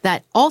clients,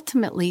 that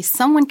ultimately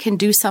someone can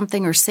do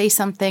something or say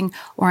something,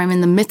 or I'm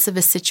in the midst of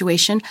a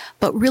situation,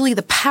 but really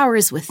the power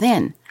is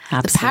within.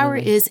 Absolutely. The power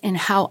is in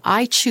how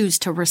I choose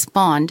to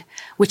respond,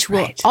 which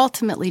will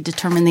ultimately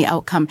determine the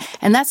outcome.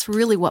 And that's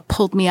really what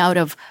pulled me out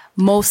of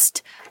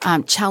most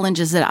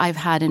challenges that I've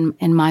had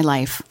in my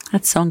life.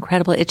 That's so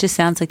incredible. It just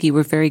sounds like you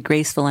were very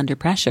graceful under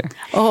pressure.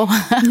 Oh.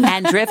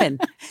 And driven.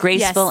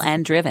 Graceful Yes.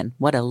 and driven.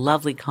 What a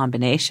lovely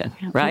combination,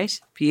 right?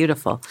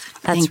 Beautiful.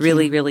 That's Thank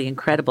really, you. really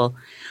incredible.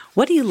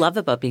 What do you love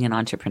about being an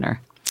entrepreneur?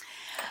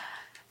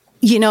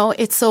 You know,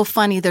 it's so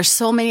funny. There's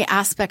so many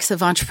aspects of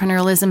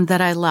entrepreneurialism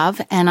that I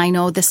love. And I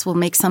know this will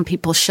make some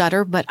people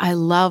shudder, but I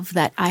love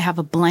that I have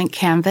a blank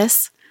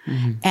canvas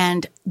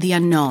and the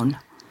unknown.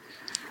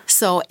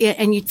 So,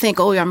 and you'd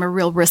think, oh, I'm a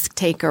real risk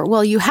taker.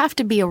 Well, you have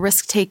to be a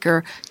risk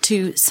taker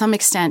to some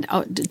extent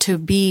to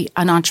be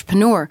an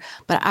entrepreneur.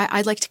 But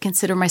I'd like to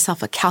consider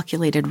myself a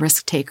calculated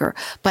risk taker.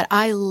 But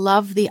I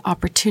love the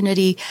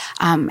opportunity,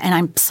 and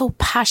I'm so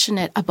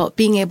passionate about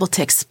being able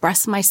to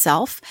express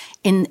myself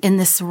in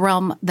this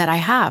realm that I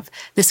have,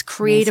 this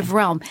creative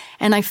realm.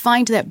 And I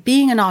find that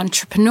being an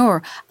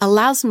entrepreneur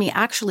allows me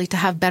actually to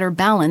have better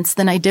balance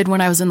than I did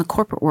when I was in the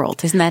corporate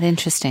world. Isn't that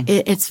interesting?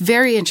 It's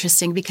very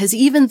interesting because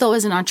even though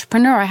as an entrepreneur,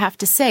 I have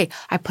to say,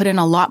 I put in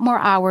a lot more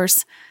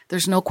hours.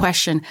 There's no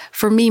question.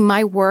 For me,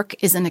 my work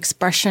is an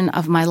expression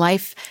of my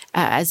life.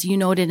 As you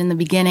noted in the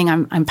beginning,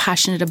 I'm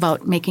passionate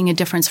about making a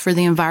difference for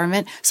the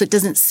environment. So it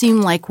doesn't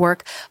seem like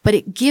work, but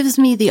it gives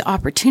me the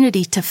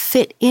opportunity to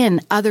fit in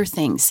other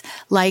things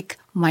like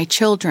my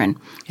children,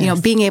 you know,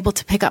 being able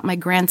to pick up my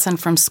grandson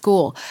from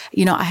school.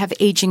 You know, I have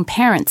aging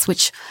parents,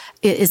 which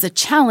is a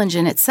challenge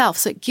in itself.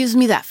 So it gives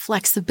me that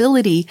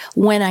flexibility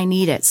when I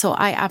need it. So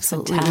I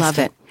absolutely love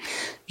it.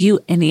 You,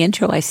 in the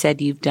intro, I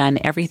said you've done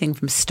everything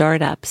from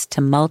startups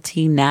to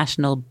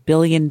multinational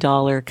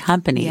billion-dollar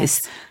companies.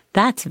 Yes.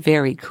 That's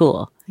very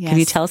cool. Can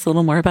you tell us a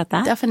little more about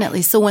that?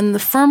 Definitely. So when the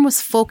firm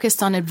was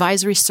focused on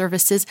advisory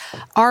services,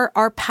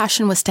 our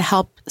passion was to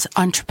help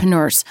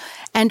entrepreneurs.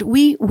 And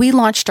we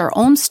launched our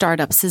own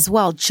startups as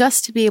well,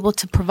 just to be able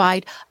to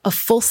provide a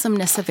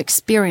fulsomeness of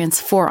experience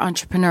for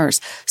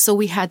entrepreneurs. So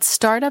we had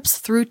startups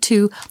through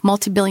to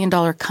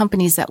multi-billion-dollar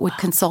companies that would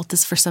consult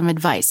us for some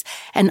advice.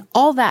 And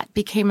all that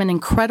became an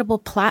incredible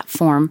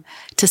platform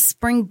to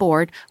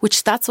springboard,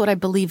 which that's what I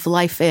believe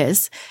life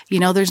is. You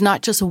know, there's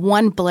not just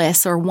one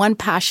bliss or one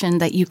passion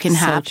that you can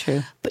have.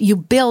 True. But you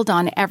build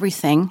on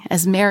everything.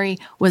 As Mary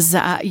was,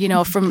 you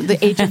know, from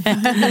the age of,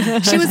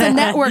 she was a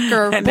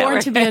networker,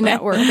 born to be a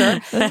networker.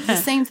 The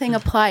same thing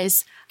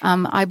applies,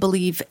 I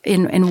believe,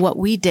 in what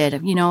we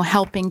did, you know,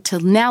 helping to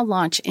now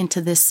launch into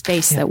this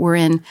space that we're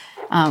in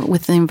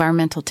with the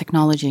environmental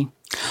technology.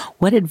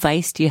 What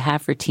advice do you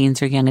have for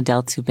teens or young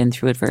adults who've been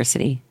through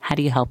adversity? How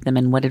do you help them,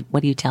 and what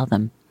do you tell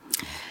them?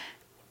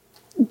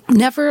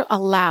 Never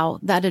allow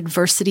that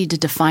adversity to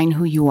define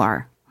who you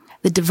are.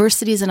 The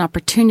diversity is an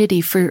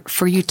opportunity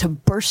for you to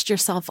burst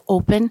yourself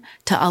open,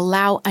 to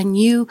allow a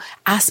new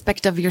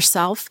aspect of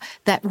yourself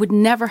that would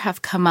never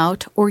have come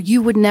out, or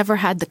you would never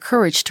had the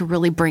courage to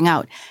really bring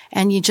out.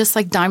 And you, just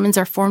like diamonds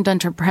are formed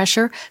under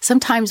pressure,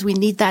 sometimes we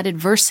need that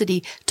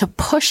adversity to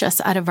push us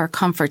out of our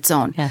comfort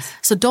zone. Yes.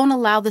 So don't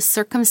allow the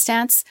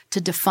circumstance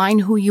to define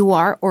who you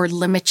are or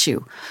limit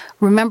you.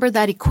 Remember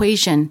that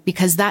equation,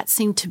 because that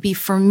seemed to be,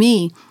 for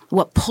me,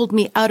 what pulled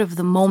me out of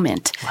the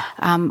moment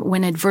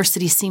when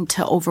adversity seemed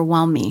to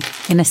overwhelm me.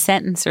 In a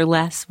sentence or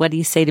less, what do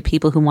you say to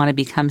people who want to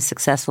become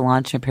successful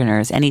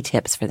entrepreneurs? Any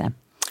tips for them?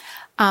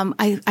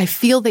 I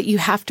feel that you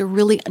have to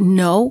really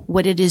know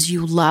what it is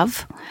you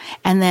love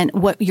and then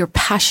what you're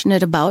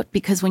passionate about,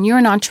 because when you're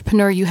an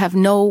entrepreneur, you have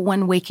no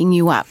one waking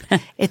you up.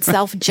 It's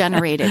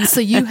self-generated. So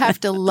you have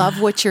to love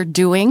what you're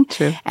doing.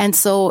 True. And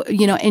so,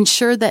 you know,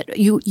 ensure that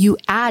you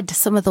add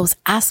some of those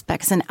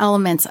aspects and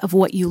elements of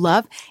what you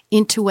love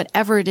into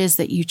whatever it is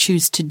that you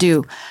choose to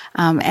do.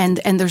 And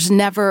there's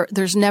never,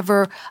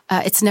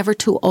 it's never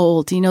too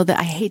old. You know, that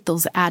I hate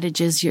those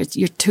adages.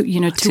 You're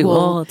too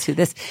old to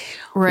this.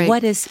 Right.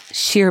 What is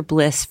sheer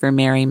bliss for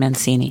Mary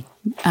Mancini?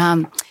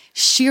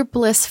 Sheer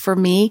bliss for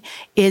me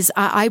is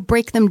I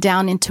break them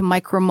down into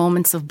micro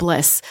moments of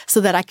bliss so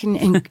that I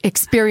can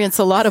experience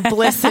a lot of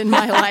bliss in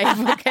my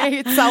life. Okay.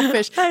 It's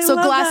selfish. So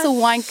a glass of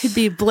wine could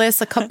be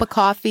bliss, a cup of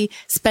coffee,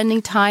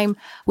 spending time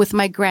with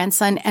my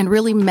grandson, and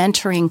really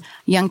mentoring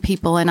young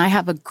people. And I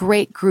have a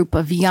great group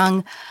of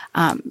young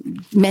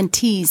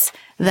mentees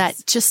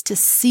that just to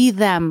see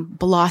them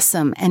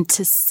blossom and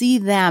to see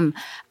them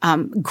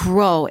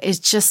grow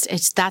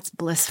that's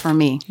bliss for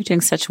me. You're doing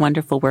such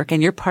wonderful work,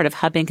 and you're part of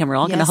Hub Inc., and we're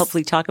all going to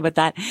hopefully talk about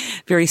that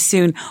very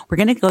soon. We're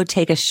going to go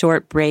take a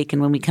short break,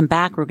 and when we come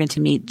back, we're going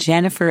to meet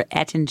Jennifer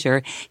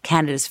Ettinger,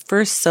 Canada's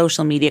first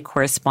social media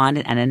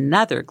correspondent and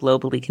another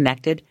globally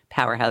connected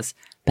powerhouse.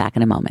 Back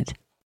in a moment.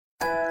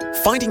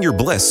 Finding Your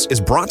Bliss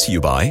is brought to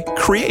you by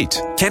Create,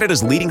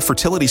 Canada's leading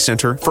fertility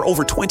centre for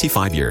over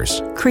 25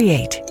 years.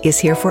 Create is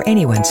here for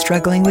anyone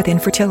struggling with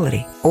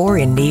infertility or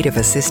in need of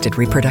assisted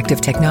reproductive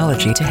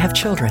technology to have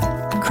children.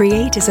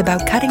 Create is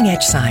about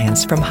cutting-edge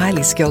science from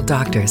highly skilled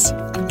doctors.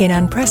 In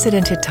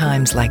unprecedented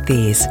times like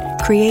these,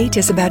 Create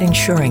is about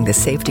ensuring the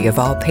safety of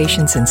all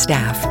patients and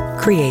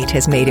staff. Create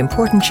has made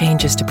important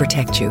changes to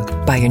protect you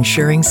by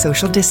ensuring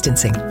social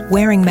distancing,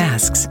 wearing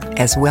masks,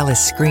 as well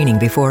as screening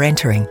before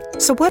entering.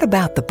 So what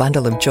about the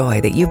bundle of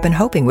joy that you've been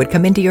hoping would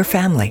come into your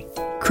family?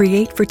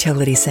 Create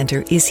Fertility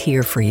Center is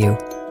here for you.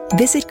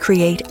 Visit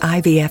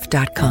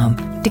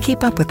createivf.com to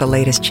keep up with the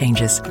latest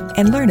changes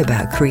and learn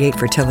about Create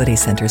Fertility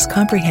Center's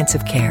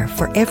comprehensive care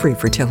for every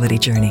fertility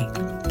journey.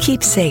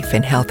 Keep safe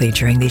and healthy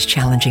during these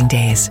challenging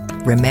days,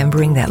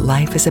 remembering that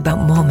life is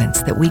about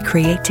moments that we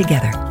create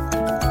together.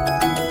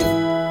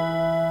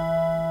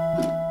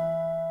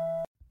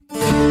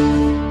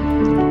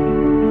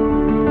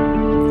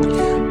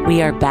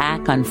 We are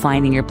back on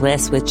Finding Your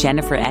Bliss with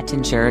Jennifer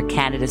Ettinger,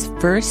 Canada's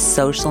first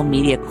social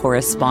media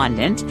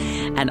correspondent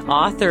and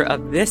author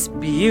of this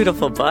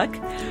beautiful book,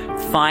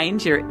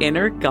 Find Your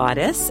Inner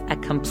Goddess, a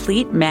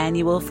complete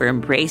manual for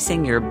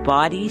embracing your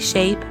body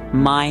shape,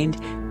 mind,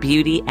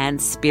 beauty,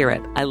 and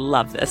spirit. I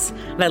love this.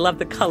 And I love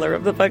the color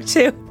of the book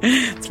too.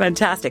 It's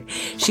fantastic.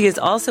 She is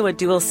also a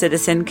dual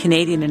citizen,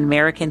 Canadian and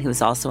American, who is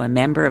also a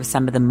member of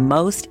some of the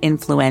most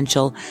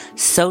influential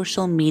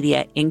social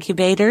media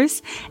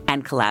incubators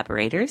and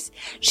collaborators.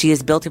 She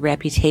has built a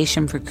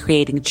reputation for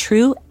creating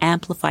true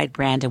amplified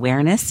brand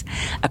awareness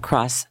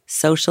across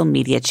social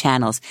media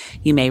channels.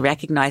 You may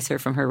recognize her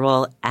from her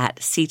role at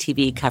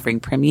CTV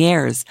covering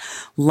premieres,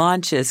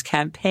 launches,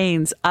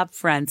 campaigns,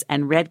 upfronts,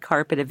 and red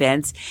carpet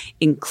events,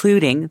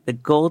 including the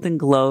Golden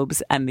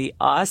Globes and the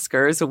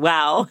Oscars.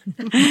 Wow.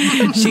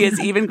 She has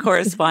even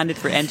corresponded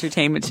for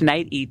Entertainment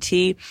Tonight,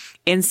 ET,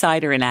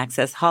 Insider, and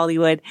Access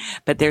Hollywood.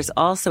 But there's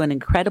also an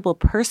incredible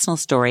personal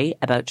story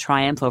about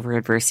triumph over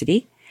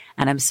adversity.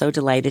 And I'm so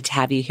delighted to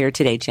have you here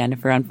today,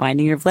 Jennifer, on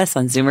Finding Your Bliss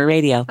on Zoomer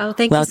Radio. Oh,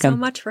 thank you so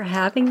much for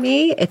having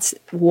me.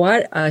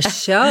 What a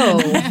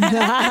show.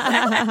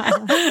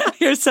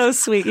 You're so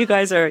sweet. You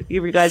guys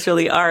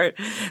really are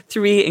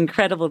three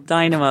incredible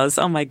dynamos.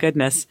 Oh my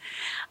goodness.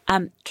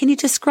 Can you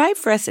describe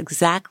for us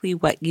exactly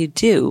what you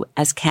do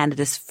as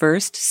Canada's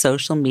first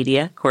social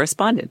media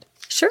correspondent?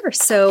 Sure.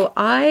 So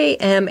I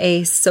am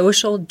a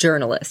social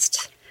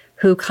journalist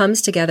who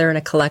comes together in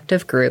a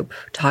collective group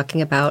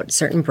talking about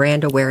certain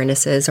brand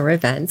awarenesses or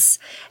events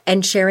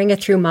and sharing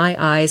it through my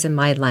eyes and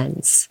my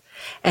lens.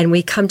 And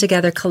we come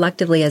together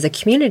collectively as a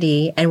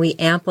community and we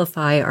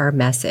amplify our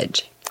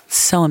message.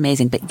 So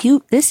amazing. But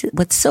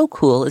what's so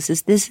cool is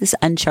this is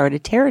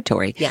uncharted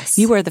territory. Yes.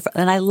 You are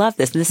and I love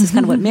this. And this is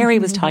kind of what Mary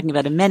was talking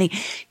about. And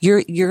you're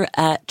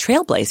a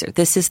trailblazer.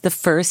 This is the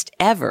first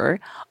ever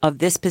of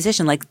this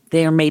position. Like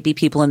there may be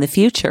people in the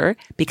future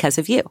because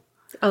of you.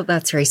 Oh,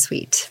 that's very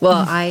sweet.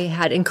 Well, I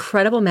had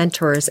incredible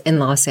mentors in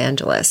Los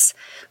Angeles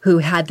who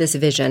had this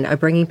vision of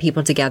bringing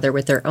people together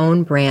with their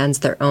own brands,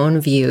 their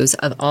own views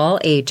of all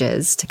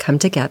ages to come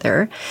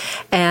together.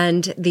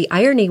 And the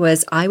irony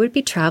was I would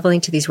be traveling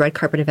to these red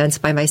carpet events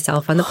by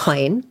myself on the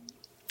plane.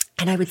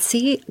 And I would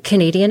see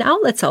Canadian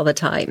outlets all the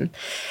time.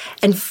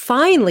 And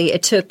finally,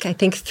 it took, I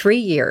think, 3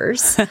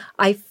 years.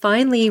 I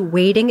finally,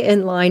 waiting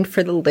in line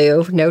for the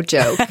loo, no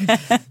joke,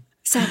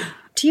 said,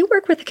 do you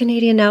work with a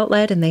Canadian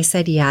outlet? And they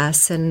said,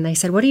 yes. And they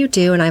said, what do you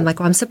do? And I'm like,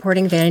 well, I'm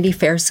supporting Vanity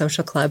Fair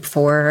Social Club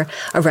for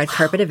a red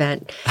carpet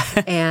event.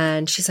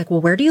 And she's like, well,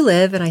 where do you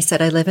live? And I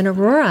said, I live in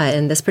Aurora.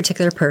 And this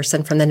particular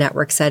person from the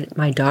network said,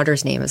 my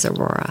daughter's name is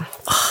Aurora.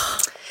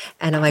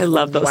 And I'm like, I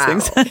love those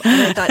things. And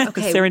I thought,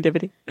 okay.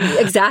 Serendipity.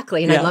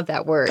 Exactly. And I love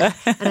that word. And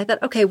I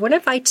thought, okay, what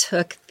if I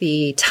took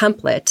the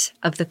template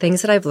of the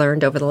things that I've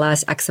learned over the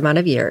last X amount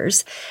of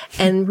years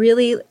and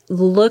really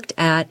looked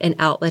at an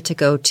outlet to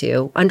go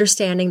to,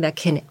 understanding that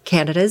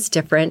Canada is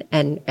different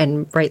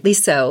and rightly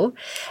so,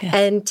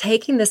 and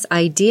taking this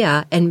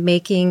idea and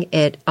making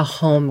it a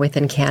home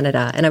within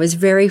Canada. And I was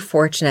very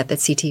fortunate that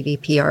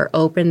CTV PR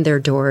opened their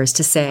doors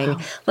to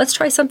saying, let's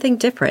try something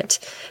different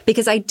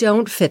because I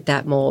don't fit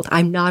that mold.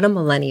 I'm not a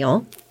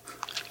millennial.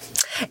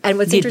 And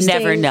what's You'd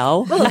interesting, never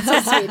know. Well, that's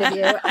so sweet of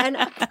you. And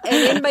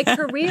in my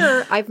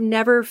career, I've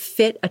never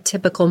fit a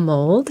typical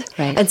mold.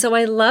 Right. And so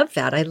I love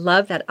that. I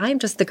love that I'm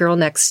just the girl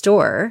next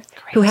door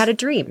who had a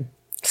dream.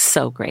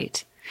 So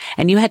great.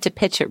 And you had to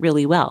pitch it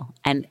really well.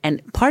 And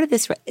part of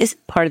this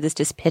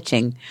just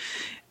pitching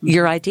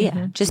your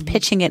idea, just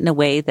pitching it in a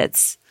way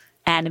that's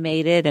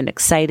animated and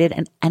excited.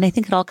 And I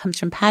think it all comes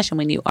from passion.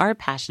 When you are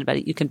passionate about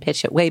it, you can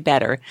pitch it way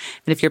better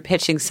than if you're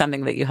pitching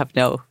something that you have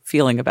no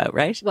feeling about,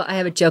 right? Well, I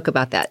have a joke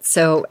about that.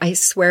 So I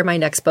swear my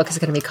next book is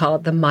going to be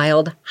called The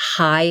Mild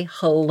High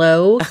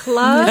Hello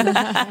Club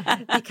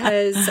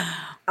because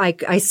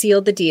I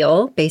sealed the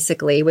deal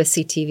basically with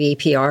CTV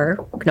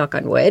PR, knock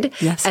on wood.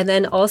 Yes. And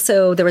then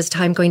also there was a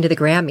time going to the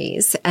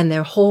Grammys and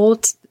their whole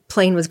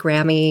plane was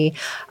Grammy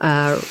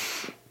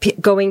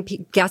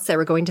guests that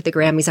were going to the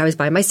Grammys. I was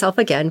by myself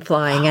again,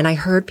 flying, and I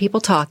heard people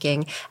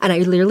talking, and I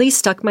literally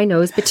stuck my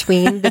nose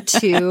between the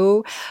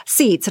two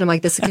seats, and I'm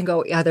like, this can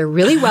go either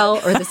really well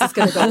or this is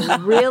going to go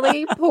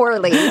really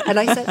poorly. And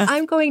I said,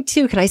 I'm going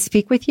too. Can I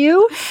speak with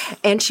you?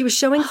 And she was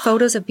showing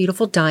photos of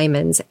beautiful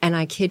diamonds, and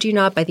I kid you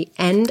not, by the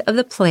end of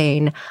the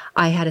plane,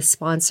 I had a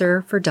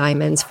sponsor for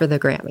diamonds for the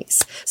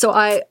Grammys. So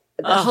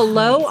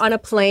hello on a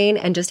plane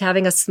and just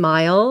having a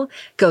smile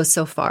goes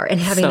so far, and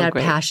having that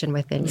passion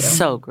within you.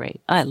 So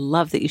great. I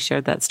love that you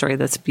shared that story.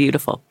 That's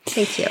beautiful.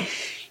 Thank you.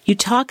 You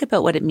talk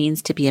about what it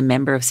means to be a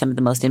member of some of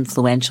the most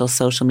influential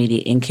social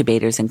media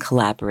incubators and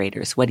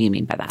collaborators. What do you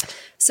mean by that?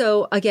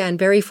 So again,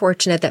 very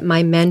fortunate that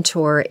my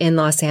mentor in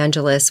Los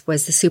Angeles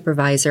was the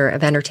supervisor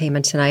of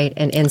Entertainment Tonight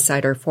and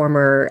Insider,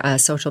 former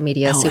social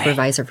media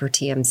supervisor for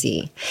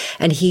TMZ.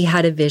 And he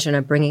had a vision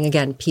of bringing,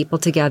 again, people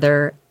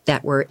together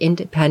that were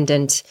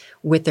independent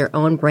with their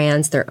own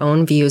brands, their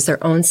own views,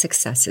 their own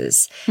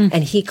successes.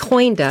 And he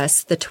coined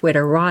us the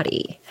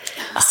Twitterati.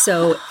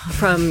 So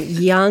from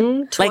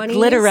young 20s. Like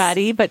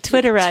glitterati, but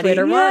Twitterati.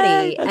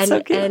 Twitterati. Yeah,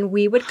 so and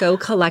we would go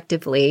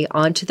collectively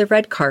onto the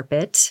red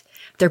carpet.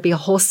 There'd be a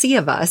whole sea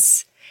of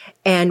us.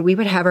 And we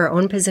would have our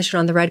own position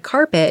on the red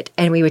carpet,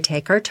 and we would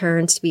take our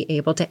turns to be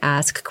able to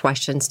ask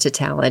questions to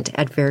talent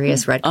at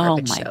various red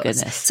carpet shows. Oh, my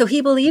goodness. So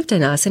he believed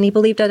in us, and he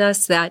believed in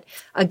us that,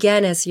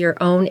 again, as your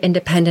own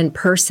independent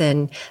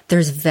person,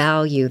 there's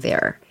value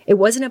there. It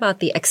wasn't about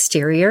the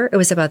exterior. It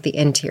was about the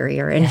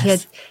interior. And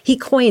he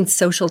coined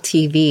social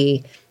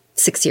TV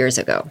 6 years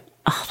ago.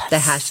 Oh, the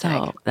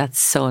hashtag. That's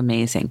so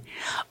amazing.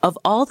 Of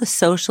all the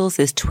socials,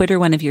 is Twitter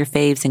one of your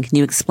faves? And can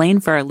you explain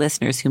for our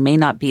listeners who may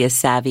not be as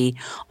savvy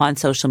on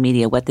social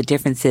media what the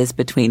difference is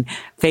between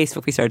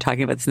Facebook, we started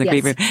talking about this in the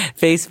green room,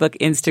 Facebook,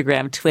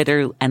 Instagram,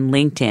 Twitter, and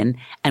LinkedIn?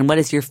 And what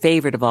is your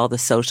favorite of all the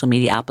social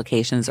media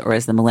applications, or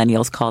as the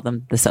millennials call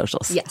them, the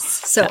socials? Yes.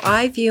 So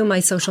I view my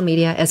social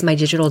media as my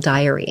digital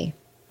diary.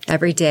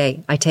 Every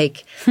day, I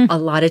take a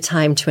lot of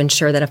time to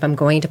ensure that if I'm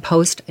going to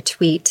post a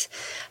tweet,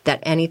 that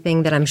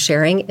anything that I'm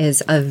sharing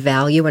is of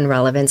value and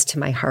relevance to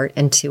my heart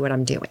and to what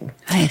I'm doing.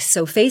 Nice.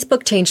 So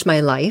Facebook changed my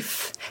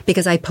life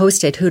because I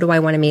posted, who do I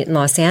want to meet in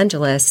Los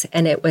Angeles?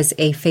 And it was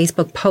a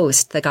Facebook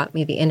post that got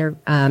me the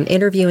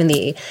interview and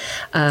the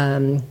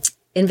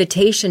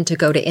invitation to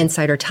go to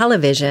Insider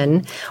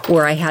Television,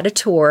 where I had a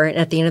tour. And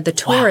at the end of the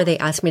tour, they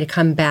asked me to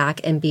come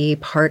back and be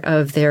part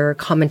of their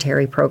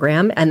commentary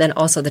program. And then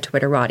also the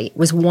Twitterati. It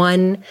was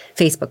one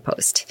Facebook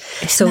post.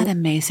 Isn't that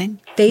amazing?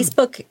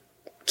 Facebook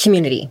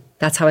community.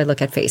 That's how I look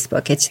at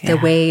Facebook. It's the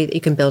way that you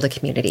can build a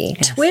community.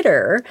 Yes.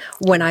 Twitter,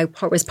 when I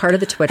was part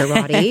of the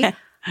Twitterati,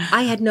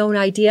 I had no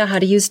idea how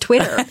to use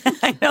Twitter.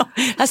 I know.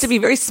 It has to be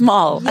very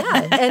small.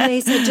 Yeah. And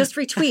they said, just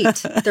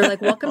retweet. They're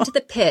like, welcome to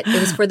the pit. It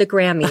was for the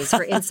Grammys,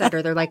 for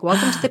Insider. They're like,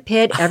 welcome to the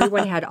pit.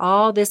 Everyone had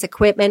all this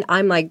equipment.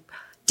 I'm like,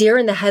 deer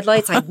in the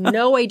headlights. I have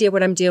no idea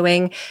what I'm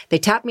doing. They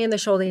tapped me on the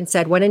shoulder and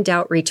said, when in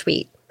doubt,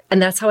 retweet.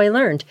 And that's how I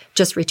learned,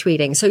 just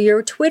retweeting. So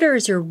your Twitter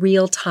is your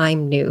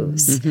real-time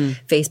news.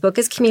 Mm-hmm. Facebook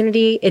is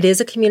community. It is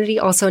a community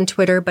also on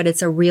Twitter, but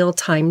it's a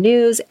real-time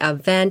news,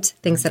 event,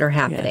 things that are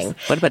happening.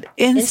 Yes. What about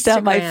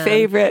Instagram? My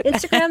favorite.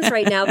 Instagram's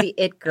right now the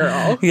it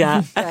girl.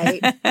 Yeah.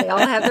 Right? They all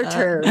have their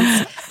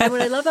terms. And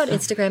what I love about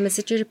Instagram is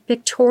it's your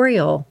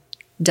pictorial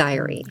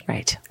diary.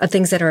 Right. Of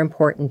things that are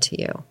important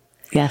to you.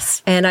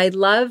 Yes. And I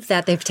love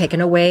that they've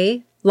taken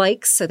away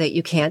likes so that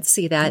you can't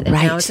see that. And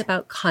now it's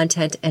about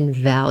content and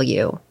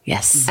value.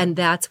 Yes. And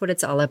that's what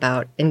it's all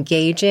about.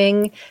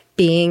 Engaging,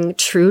 being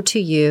true to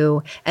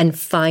you, and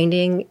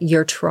finding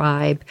your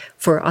tribe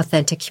for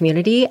authentic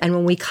community. And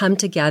when we come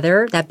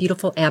together, that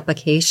beautiful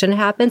amplification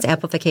happens,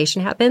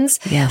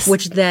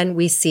 which then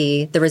we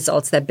see the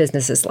results that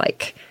businesses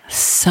like.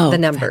 So the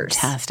numbers,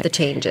 fantastic. The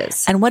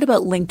changes. And what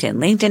about LinkedIn?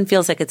 LinkedIn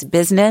feels like it's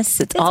business.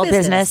 It's all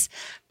business,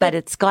 but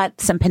it's got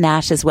some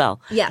panache as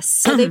well. Yes.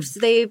 So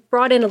they've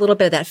brought in a little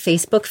bit of that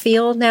Facebook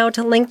feel now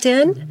to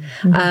LinkedIn.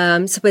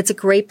 Mm-hmm. So it's a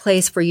great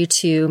place for you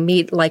to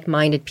meet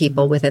like-minded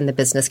people within the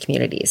business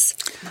communities.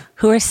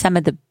 Who are some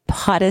of the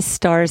hottest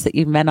stars that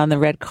you've met on the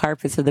red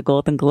carpets of the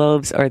Golden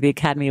Globes or the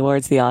Academy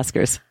Awards, the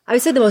Oscars? I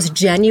would say the most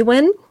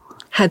genuine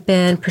have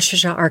been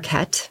Patricia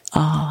Arquette.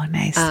 Oh,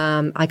 nice.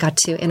 I got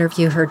to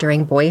interview her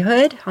during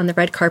Boyhood on the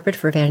red carpet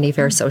for Vanity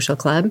Fair Social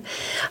Club.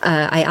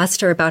 I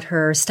asked her about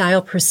her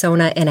style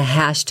persona and a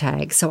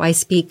hashtag. So I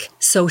speak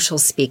social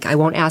speak. I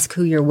won't ask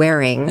who you're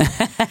wearing.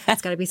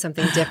 It's got to be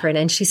something different.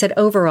 And she said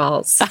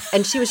overalls.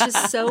 And she was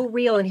just so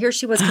real. And here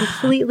she was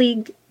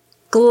completely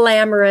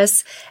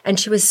glamorous. And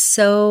she was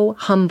so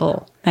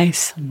humble.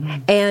 Nice.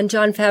 And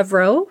Jon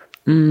Favreau.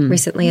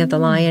 Recently of The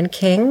Lion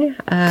King,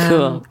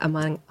 cool.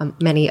 among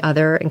many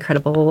other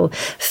incredible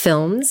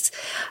films.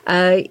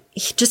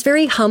 Just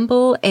very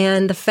humble,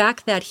 and the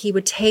fact that he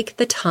would take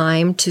the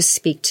time to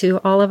speak to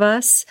all of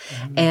us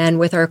and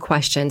with our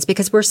questions,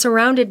 because we're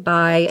surrounded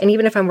by, and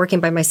even if I'm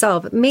working by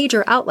myself,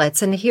 major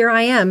outlets, and here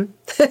I am.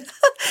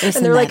 And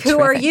they're like,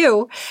 who are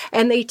you?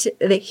 And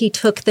he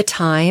took the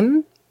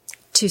time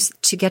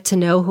to get to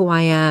know who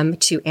I am,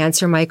 to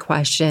answer my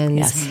questions.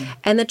 Yes.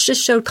 And that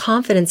just showed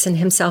confidence in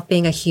himself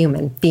being a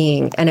human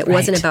being. And it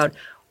wasn't about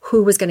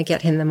who was going to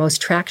get him the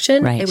most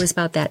traction. Right. It was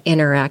about that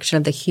interaction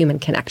of the human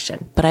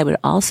connection. But I would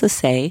also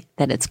say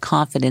that it's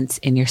confidence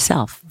in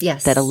yourself.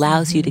 Yes. That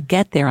allows you to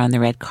get there on the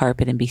red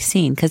carpet and be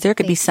seen. Because there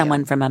could be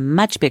someone from a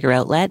much bigger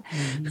outlet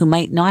who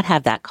might not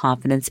have that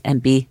confidence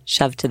and be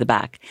shoved to the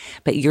back.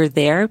 But you're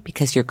there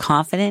because you're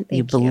confident,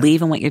 you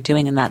believe in what you're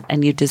doing,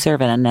 and you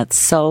deserve it. And that's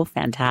so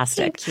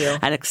fantastic. Thank you.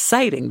 And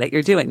exciting that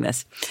you're doing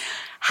this.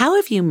 How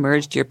have you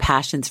merged your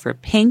passions for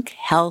pink,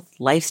 health,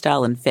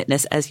 lifestyle, and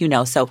fitness, as you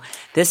know? So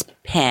this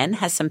pen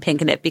has some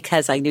pink in it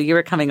because I knew you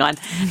were coming on,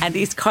 and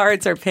these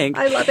cards are pink.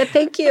 I love it.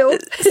 Thank you.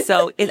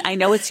 So I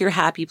know it's your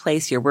happy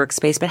place, your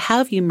workspace, but how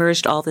have you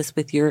merged all this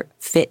with your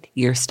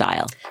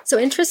style? So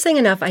interesting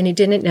enough, I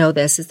didn't know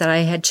this, is that I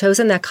had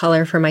chosen that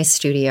color for my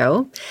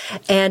studio.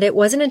 And it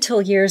wasn't until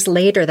years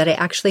later that I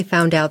actually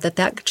found out that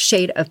that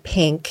shade of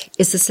pink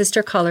is the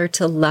sister color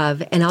to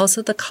love and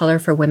also the color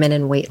for women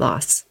in weight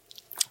loss.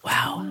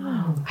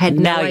 Wow. I had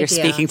now no you're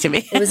idea. speaking to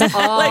me. It was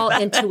all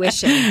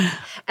intuition.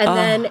 And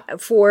then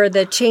for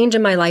the change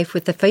in my life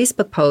with the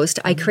Facebook post,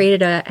 I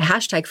created a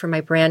hashtag for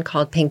my brand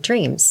called Pink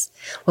Dreams.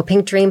 Well,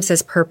 Pink Dreams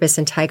is purpose,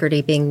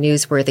 integrity, being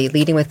newsworthy,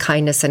 leading with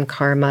kindness and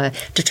karma,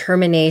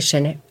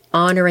 determination,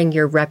 honoring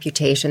your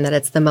reputation, that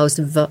it's the most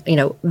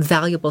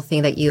valuable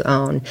thing that you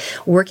own,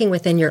 working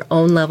within your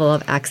own level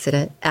of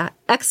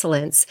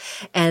excellence,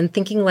 and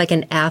thinking like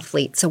an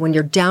athlete. So when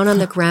you're down on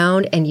the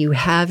ground and you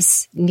have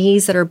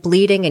knees that are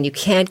bleeding and you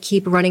can't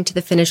keep running to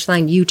the finish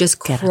line, you just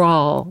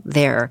crawl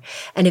there.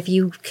 And if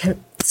you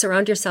can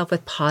surround yourself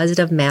with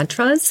positive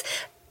mantras,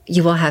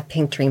 you will have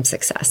pink dream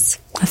success.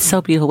 That's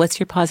so beautiful. What's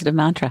your positive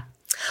mantra?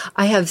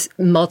 I have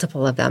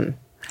multiple of them.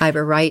 I have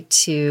a right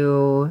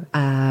to,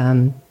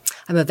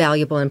 I'm a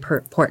valuable and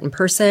important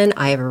person.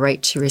 I have a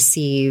right to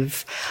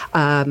receive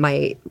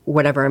my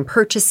whatever I'm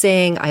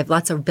purchasing. I have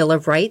lots of Bill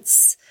of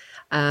Rights.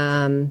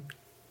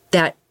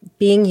 That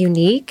being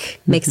unique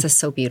makes us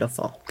so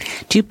beautiful.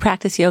 Do you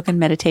practice yoga and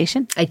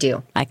meditation? I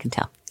do. I can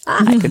tell.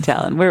 I can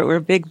tell. And we're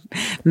big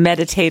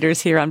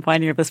meditators here on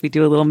Finding Your Bliss. We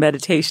do a little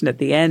meditation at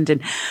the end.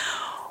 And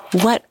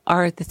what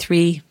are the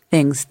three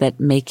things that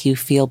make you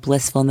feel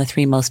blissful and the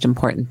three most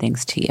important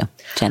things to you,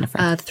 Jennifer?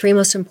 The three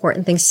most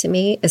important things to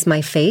me is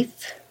my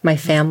faith, my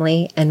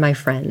family, and my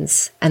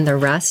friends. And the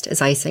rest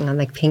is icing on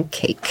the pink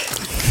cake.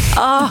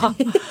 Oh,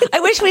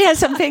 I wish we had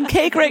some pink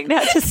cake right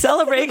now to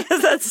celebrate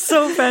because that's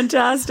so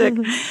fantastic.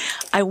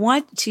 I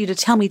want you to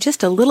tell me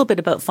just a little bit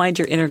about Find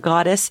Your Inner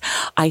Goddess.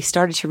 I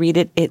started to read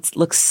it. It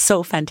looks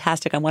so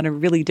fantastic. I want to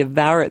really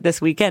devour it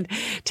this weekend.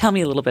 Tell me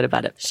a little bit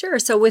about it. Sure.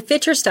 So with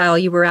Fit Your Style,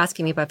 you were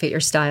asking me about Fit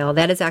Your Style.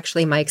 That is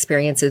actually my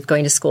experience of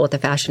going to school at the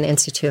Fashion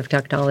Institute of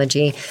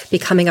Technology,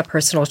 becoming a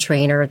personal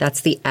trainer.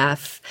 That's the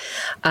F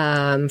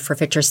for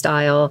Fit Your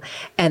Style.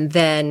 And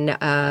then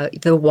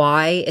the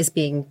Y is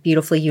being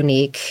beautifully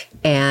unique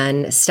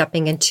and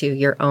stepping into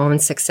your own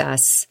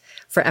success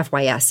for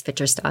FYS, Fit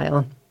Your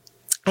Style.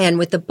 And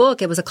with the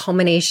book, it was a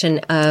culmination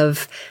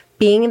of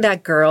being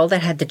that girl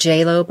that had the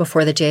J-Lo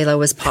before the J-Lo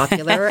was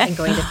popular and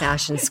going to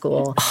fashion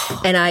school.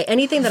 And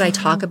anything that I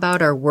talk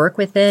about or work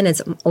within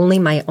is only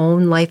my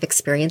own life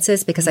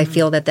experiences because I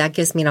feel that that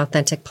gives me an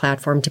authentic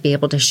platform to be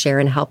able to share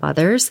and help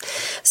others.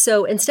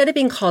 So instead of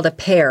being called a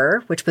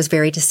pear, which was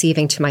very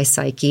deceiving to my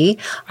psyche,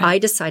 I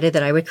decided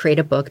that I would create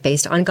a book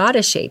based on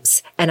goddess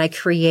shapes. And I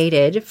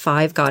created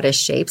 5 goddess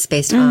shapes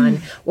based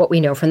on what we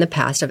know from the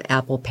past of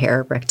apple,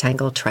 pear,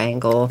 rectangle,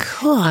 triangle,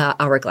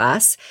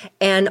 hourglass,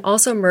 and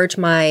also merged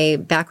my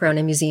background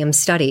in museum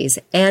studies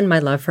and my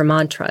love for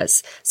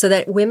mantras so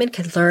that women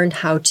could learn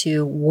how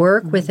to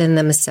work within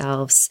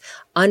themselves,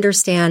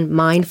 understand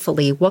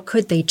mindfully what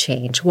could they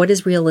change, what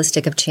is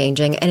realistic of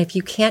changing, and if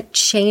you can't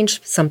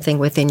change something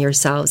within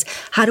yourselves,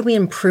 how do we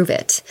improve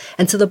it?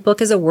 And so the book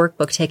is a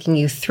workbook taking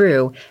you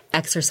through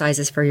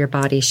exercises for your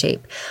body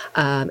shape.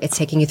 It's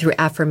taking you through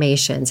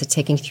affirmations. It's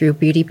taking you through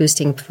beauty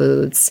boosting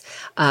foods,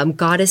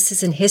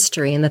 goddesses in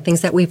history, and the things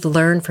that we've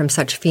learned from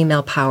such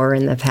female power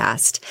in the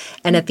past.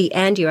 And at the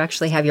end, you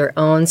actually have your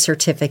own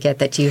certificate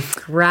that you've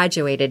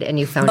graduated and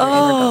you found your inner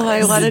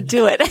goddess. I want to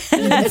do it.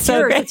 It's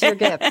yours. It's your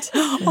gift.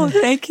 Oh,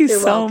 thank you You're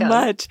so welcome.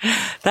 much.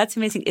 That's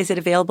amazing. Is it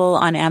available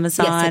on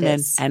Amazon Yes, it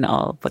is. and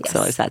all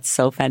booksellers? That's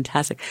so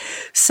fantastic.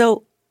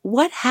 So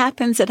what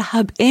happens at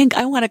Hub Inc.?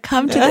 I want to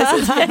come to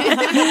this.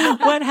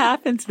 What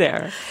happens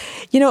there?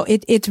 You know,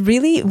 it's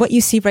really what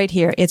you see right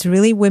here. It's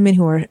really women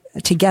who are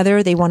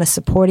together. They want to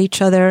support each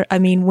other. I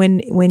mean,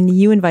 when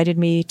you invited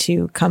me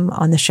to come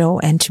on the show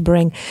and to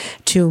bring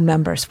 2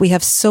 members, we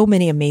have so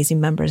many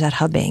amazing members at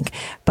Hub Inc.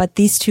 But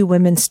these 2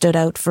 women stood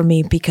out for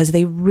me because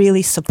they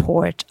really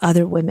support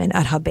other women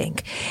at Hub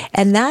Inc.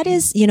 And that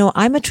is, you know,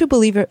 I'm a true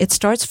believer. It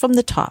starts from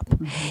the top.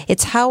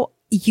 It's how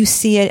you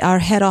see it, our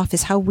head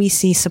office, how we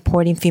see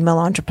supporting female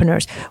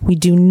entrepreneurs. We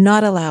do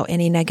not allow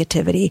any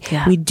negativity.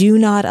 Yeah. We do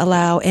not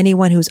allow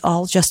anyone who's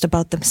all just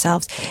about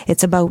themselves.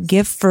 It's about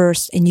give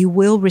first and you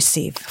will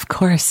receive. Of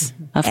course.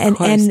 Of and,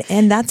 course.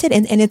 And that's it.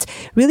 And it's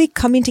really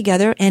coming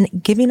together and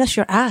giving us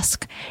your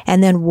ask.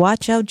 And then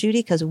watch out, Judy,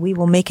 because we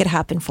will make it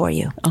happen for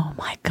you. Oh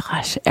my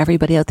gosh.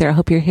 Everybody out there, I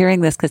hope you're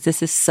hearing this because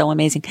this is so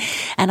amazing.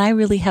 And I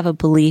really have a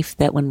belief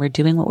that when we're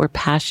doing what we're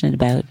passionate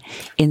about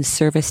in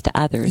service to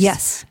others,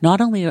 yes, not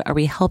only are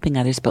we helping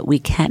others, but we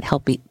can't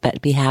help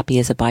but be happy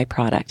as a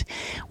byproduct,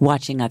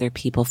 watching other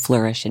people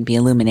flourish and be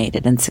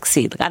illuminated and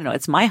succeed. Like, I don't know,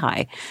 it's my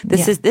high.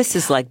 This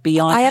is like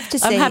beyond. I have to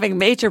say, I'm having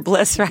major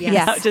bliss right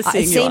now just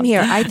seeing you. Same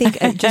here. I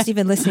think just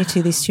even listening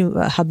to these two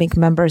Hub Inc.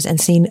 members and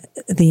seeing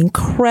the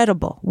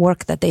incredible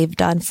work that they've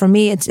done, for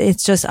me,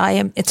 it's just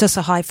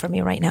a high for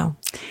me right now.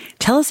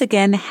 Tell us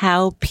again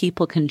how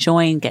people can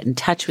join, get in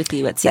touch with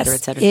you, et cetera,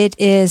 et cetera. It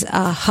is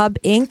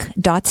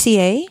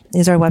hubinc.ca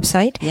is our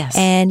website. Yes.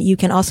 And you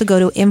can also go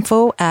to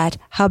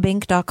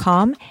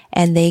info@hubinc.com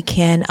and they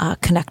can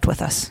connect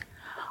with us.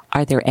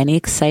 Are there any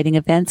exciting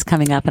events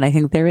coming up? And I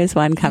think there is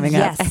one coming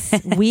up.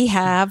 Yes. We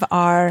have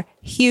our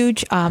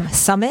huge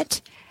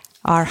summit,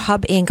 our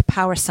Hub Inc.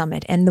 Power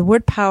Summit. And the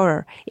word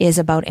power is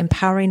about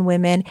empowering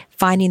women,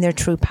 finding their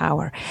true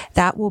power.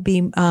 That will be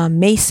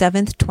May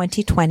 7th,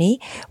 2020.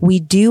 We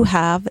do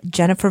have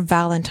Jennifer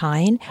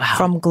Valentine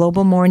from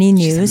Global Morning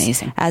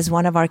News as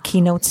one of our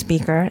keynote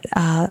speaker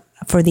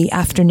for the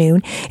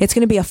afternoon. It's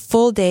going to be a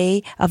full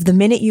day of the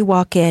minute you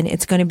walk in.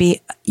 It's going to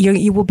be,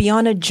 you will be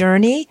on a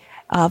journey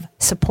of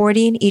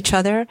supporting each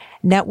other,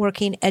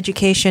 networking,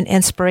 education,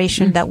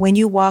 inspiration, that when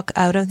you walk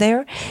out of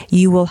there,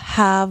 you will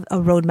have a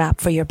roadmap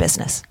for your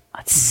business.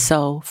 That's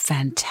so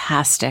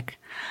fantastic.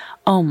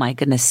 Oh my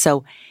goodness.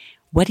 So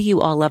what do you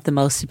all love the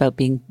most about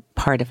being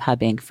part of Hub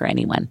Inc. for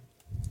anyone?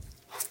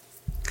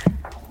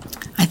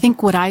 I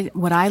think what I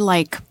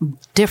like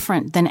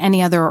different than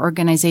any other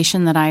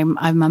organization that I'm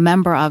a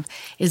member of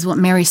is what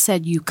Mary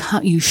said.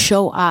 You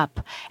show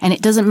up, and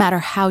it doesn't matter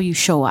how you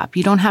show up.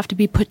 You don't have to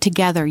be put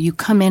together. You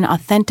come in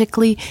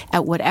authentically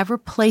at whatever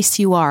place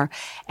you are,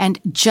 and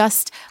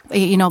just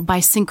by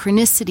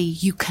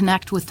synchronicity, you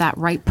connect with that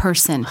right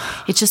person.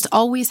 It just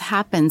always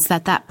happens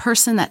that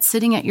person that's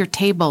sitting at your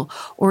table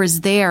or is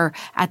there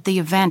at the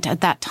event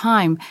at that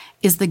time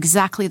is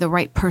exactly the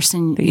right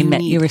person you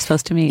need. You were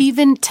supposed to meet.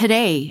 Even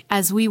today,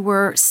 as we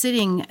were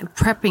sitting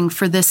prepping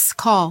for this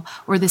call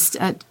or this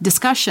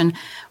discussion,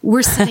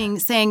 we're sitting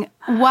saying,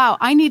 wow,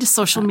 I need a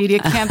social media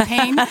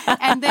campaign.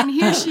 And then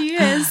here she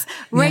is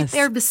right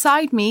there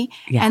beside me.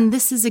 Yeah. And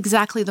this is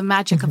exactly the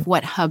magic of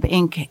what Hub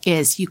Inc.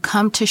 is. You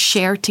come to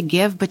share, to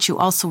give, but you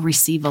also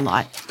receive a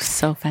lot.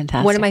 So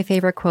fantastic. One of my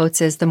favorite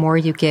quotes is, the more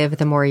you give,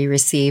 the more you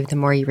receive, the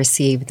more you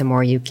receive, the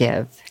more you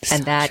give. So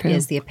and that true.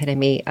 is the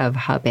epitome of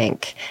Hub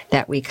Inc.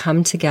 That we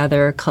come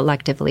together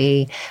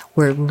collectively.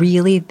 We're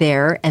really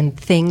there and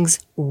things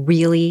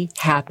really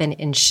happen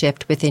and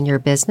shift within your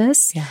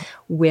business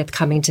with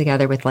coming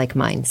together with like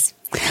minds.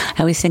 I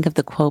always think of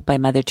the quote by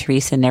Mother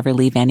Teresa, never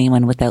leave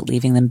anyone without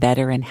leaving them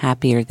better and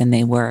happier than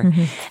they were.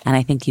 Mm-hmm. And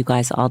I think you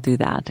guys all do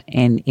that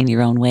in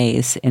your own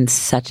ways in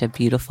such a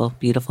beautiful,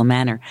 beautiful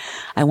manner.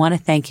 I want to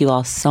thank you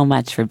all so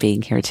much for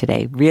being here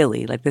today.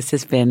 Really, this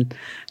has been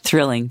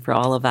thrilling for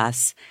all of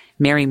us.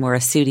 Mary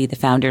Morassutti, the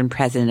founder and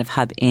president of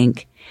Hub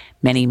Inc.,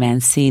 Meny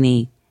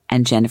Mancini,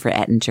 and Jennifer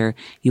Ettinger.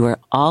 You are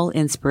all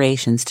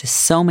inspirations to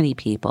so many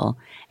people,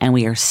 and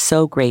we are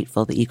so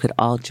grateful that you could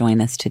all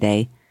join us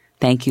today.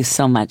 Thank you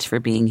so much for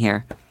being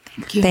here.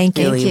 Thank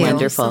you. Really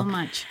wonderful. Thank you so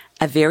much.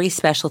 A very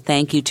special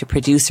thank you to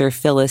producer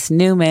Phyllis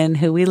Newman,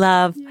 who we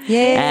love.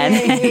 Yay! And,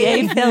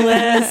 yay,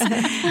 Phyllis.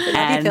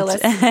 And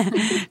Phyllis.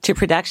 To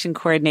production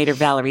coordinator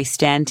Valerie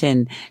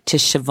Stanton, to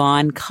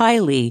Siobhan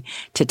Kiley,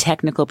 to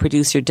technical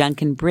producer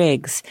Duncan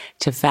Briggs,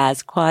 to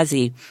Faz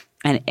Quasi,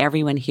 and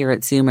everyone here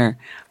at Zoomer.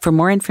 For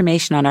more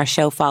information on our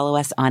show, follow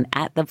us on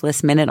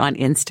 @TheBlissMinute on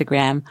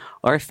Instagram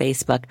or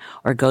Facebook,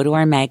 or go to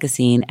our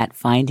magazine at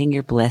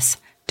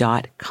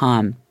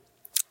findingyourbliss.com.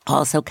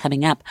 Also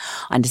coming up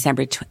on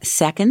December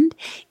 2nd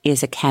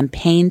is a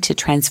campaign to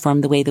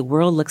transform the way the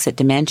world looks at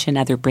dementia and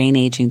other brain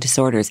aging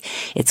disorders.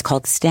 It's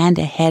called Stand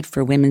Ahead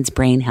for Women's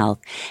Brain Health.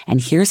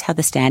 And here's how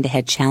the Stand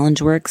Ahead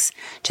Challenge works.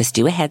 Just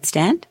do a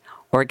headstand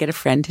or get a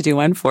friend to do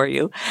one for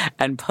you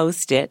and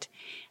post it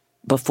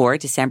before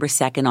December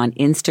 2nd on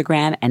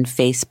Instagram and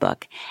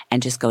Facebook,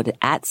 and just go to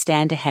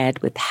 @StandAhead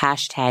with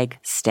hashtag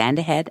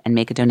 #StandAhead and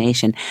make a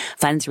donation.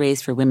 Funds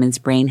raised for women's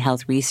brain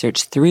health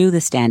research through the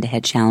Stand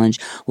Ahead Challenge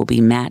will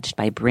be matched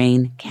by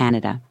Brain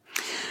Canada.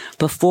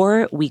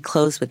 Before we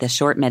close with a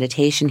short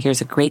meditation,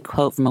 here's a great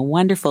quote from a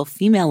wonderful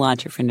female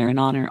entrepreneur in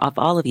honor of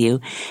all of you,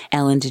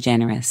 Ellen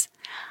DeGeneres.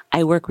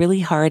 I work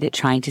really hard at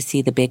trying to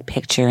see the big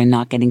picture and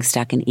not getting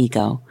stuck in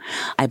ego.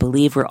 I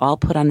believe we're all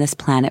put on this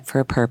planet for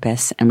a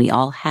purpose, and we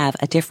all have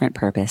a different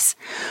purpose.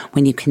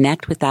 When you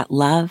connect with that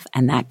love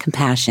and that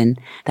compassion,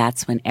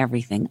 that's when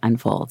everything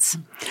unfolds.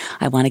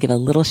 I want to give a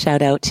little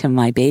shout out to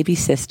my baby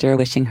sister,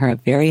 wishing her a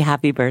very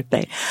happy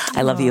birthday.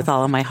 I love you with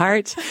all of my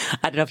heart.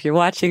 I don't know if you're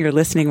watching or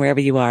listening wherever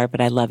you are,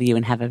 but I love you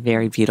and have a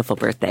very beautiful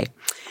birthday.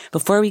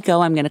 Before we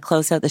go, I'm going to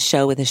close out the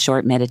show with a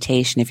short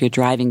meditation. If you're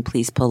driving,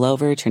 please pull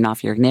over, turn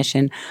off your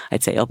ignition.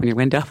 I'd say open your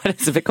window, but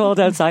it's a bit cold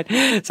outside,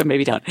 so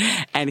maybe don't.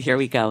 And here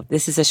we go.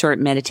 This is a short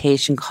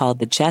meditation called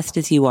the Just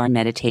As You Are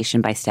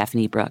meditation by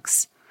Stephanie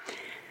Brooks.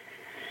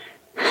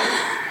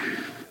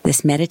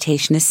 This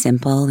meditation is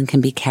simple and can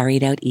be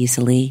carried out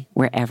easily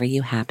wherever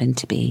you happen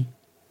to be.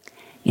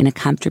 In a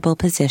comfortable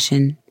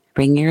position,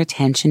 bring your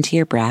attention to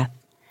your breath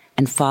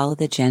and follow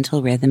the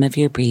gentle rhythm of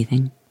your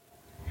breathing.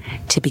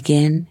 To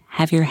begin,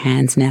 have your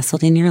hands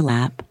nestled in your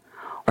lap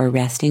or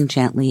resting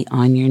gently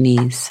on your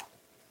knees.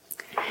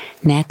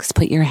 Next,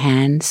 put your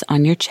hands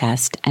on your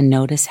chest and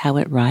notice how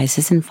it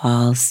rises and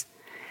falls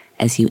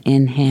as you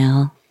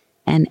inhale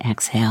and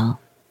exhale.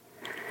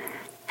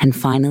 And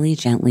finally,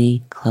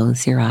 gently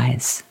close your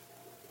eyes.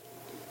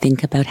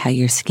 Think about how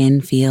your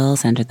skin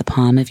feels under the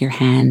palm of your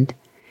hand.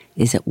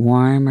 Is it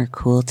warm or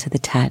cool to the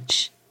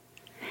touch?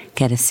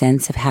 Get a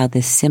sense of how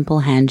this simple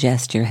hand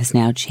gesture has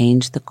now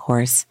changed the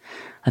course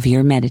of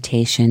your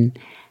meditation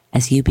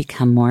as you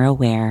become more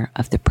aware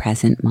of the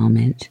present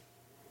moment.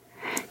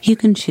 You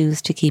can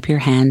choose to keep your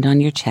hand on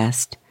your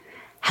chest.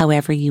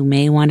 However, you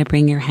may want to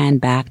bring your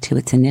hand back to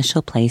its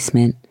initial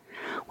placement,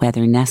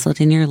 whether nestled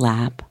in your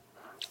lap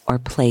or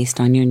placed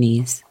on your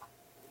knees.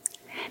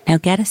 Now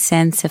get a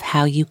sense of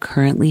how you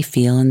currently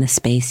feel in the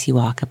space you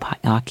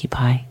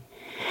occupy.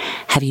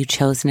 Have you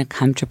chosen a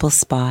comfortable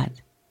spot?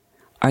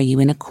 Are you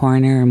in a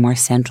corner or more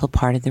central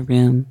part of the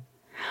room?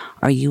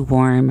 Are you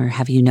warm or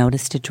have you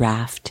noticed a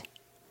draft?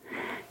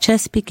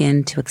 Just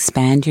begin to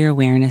expand your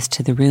awareness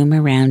to the room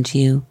around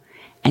you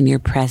and your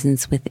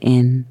presence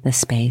within the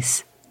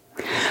space.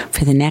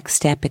 For the next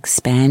step,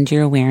 expand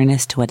your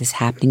awareness to what is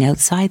happening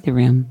outside the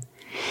room.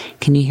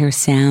 Can you hear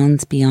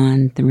sounds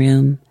beyond the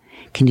room?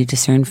 Can you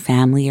discern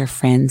family or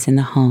friends in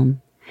the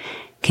home?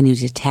 Can you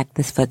detect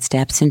the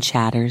footsteps and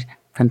chatter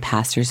from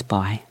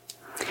passers-by?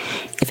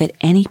 If at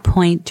any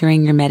point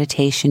during your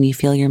meditation you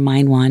feel your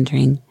mind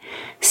wandering,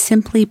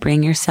 simply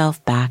bring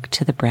yourself back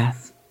to the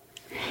breath.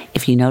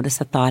 If you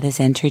notice a thought has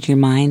entered your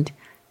mind,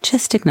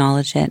 just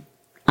acknowledge it.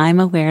 I'm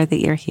aware that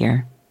you're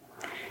here.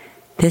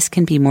 This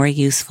can be more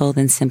useful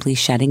than simply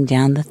shutting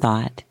down the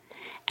thought,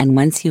 and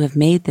once you have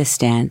made this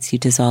stance, you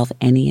dissolve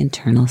any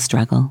internal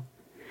struggle.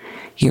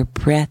 Your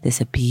breath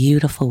is a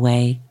beautiful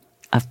way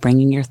of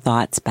bringing your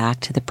thoughts back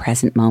to the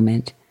present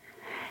moment.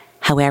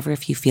 However,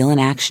 if you feel an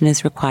action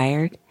is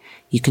required,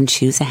 you can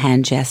choose a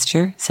hand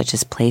gesture, such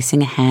as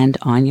placing a hand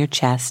on your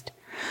chest,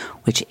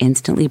 which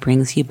instantly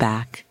brings you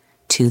back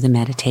to the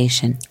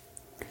meditation.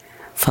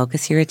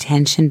 Focus your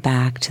attention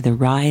back to the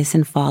rise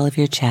and fall of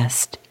your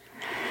chest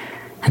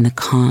and the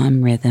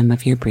calm rhythm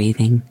of your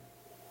breathing.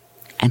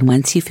 And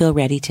once you feel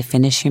ready to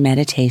finish your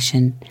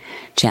meditation,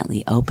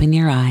 gently open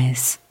your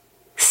eyes,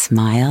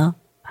 smile,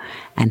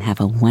 and have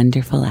a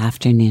wonderful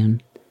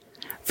afternoon.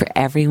 For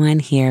everyone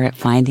here at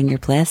Finding Your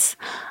Bliss,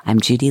 I'm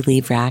Judy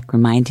Livrak,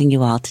 reminding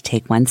you all to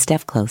take one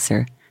step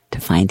closer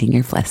to finding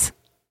your bliss.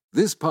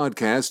 This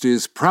podcast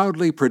is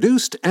proudly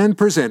produced and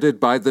presented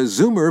by the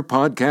Zoomer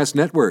Podcast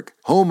Network,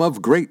 home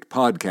of great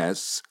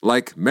podcasts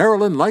like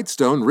Marilyn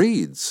Lightstone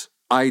Reads,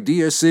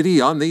 Idea City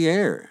on the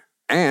Air,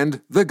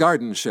 and The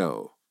Garden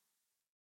Show.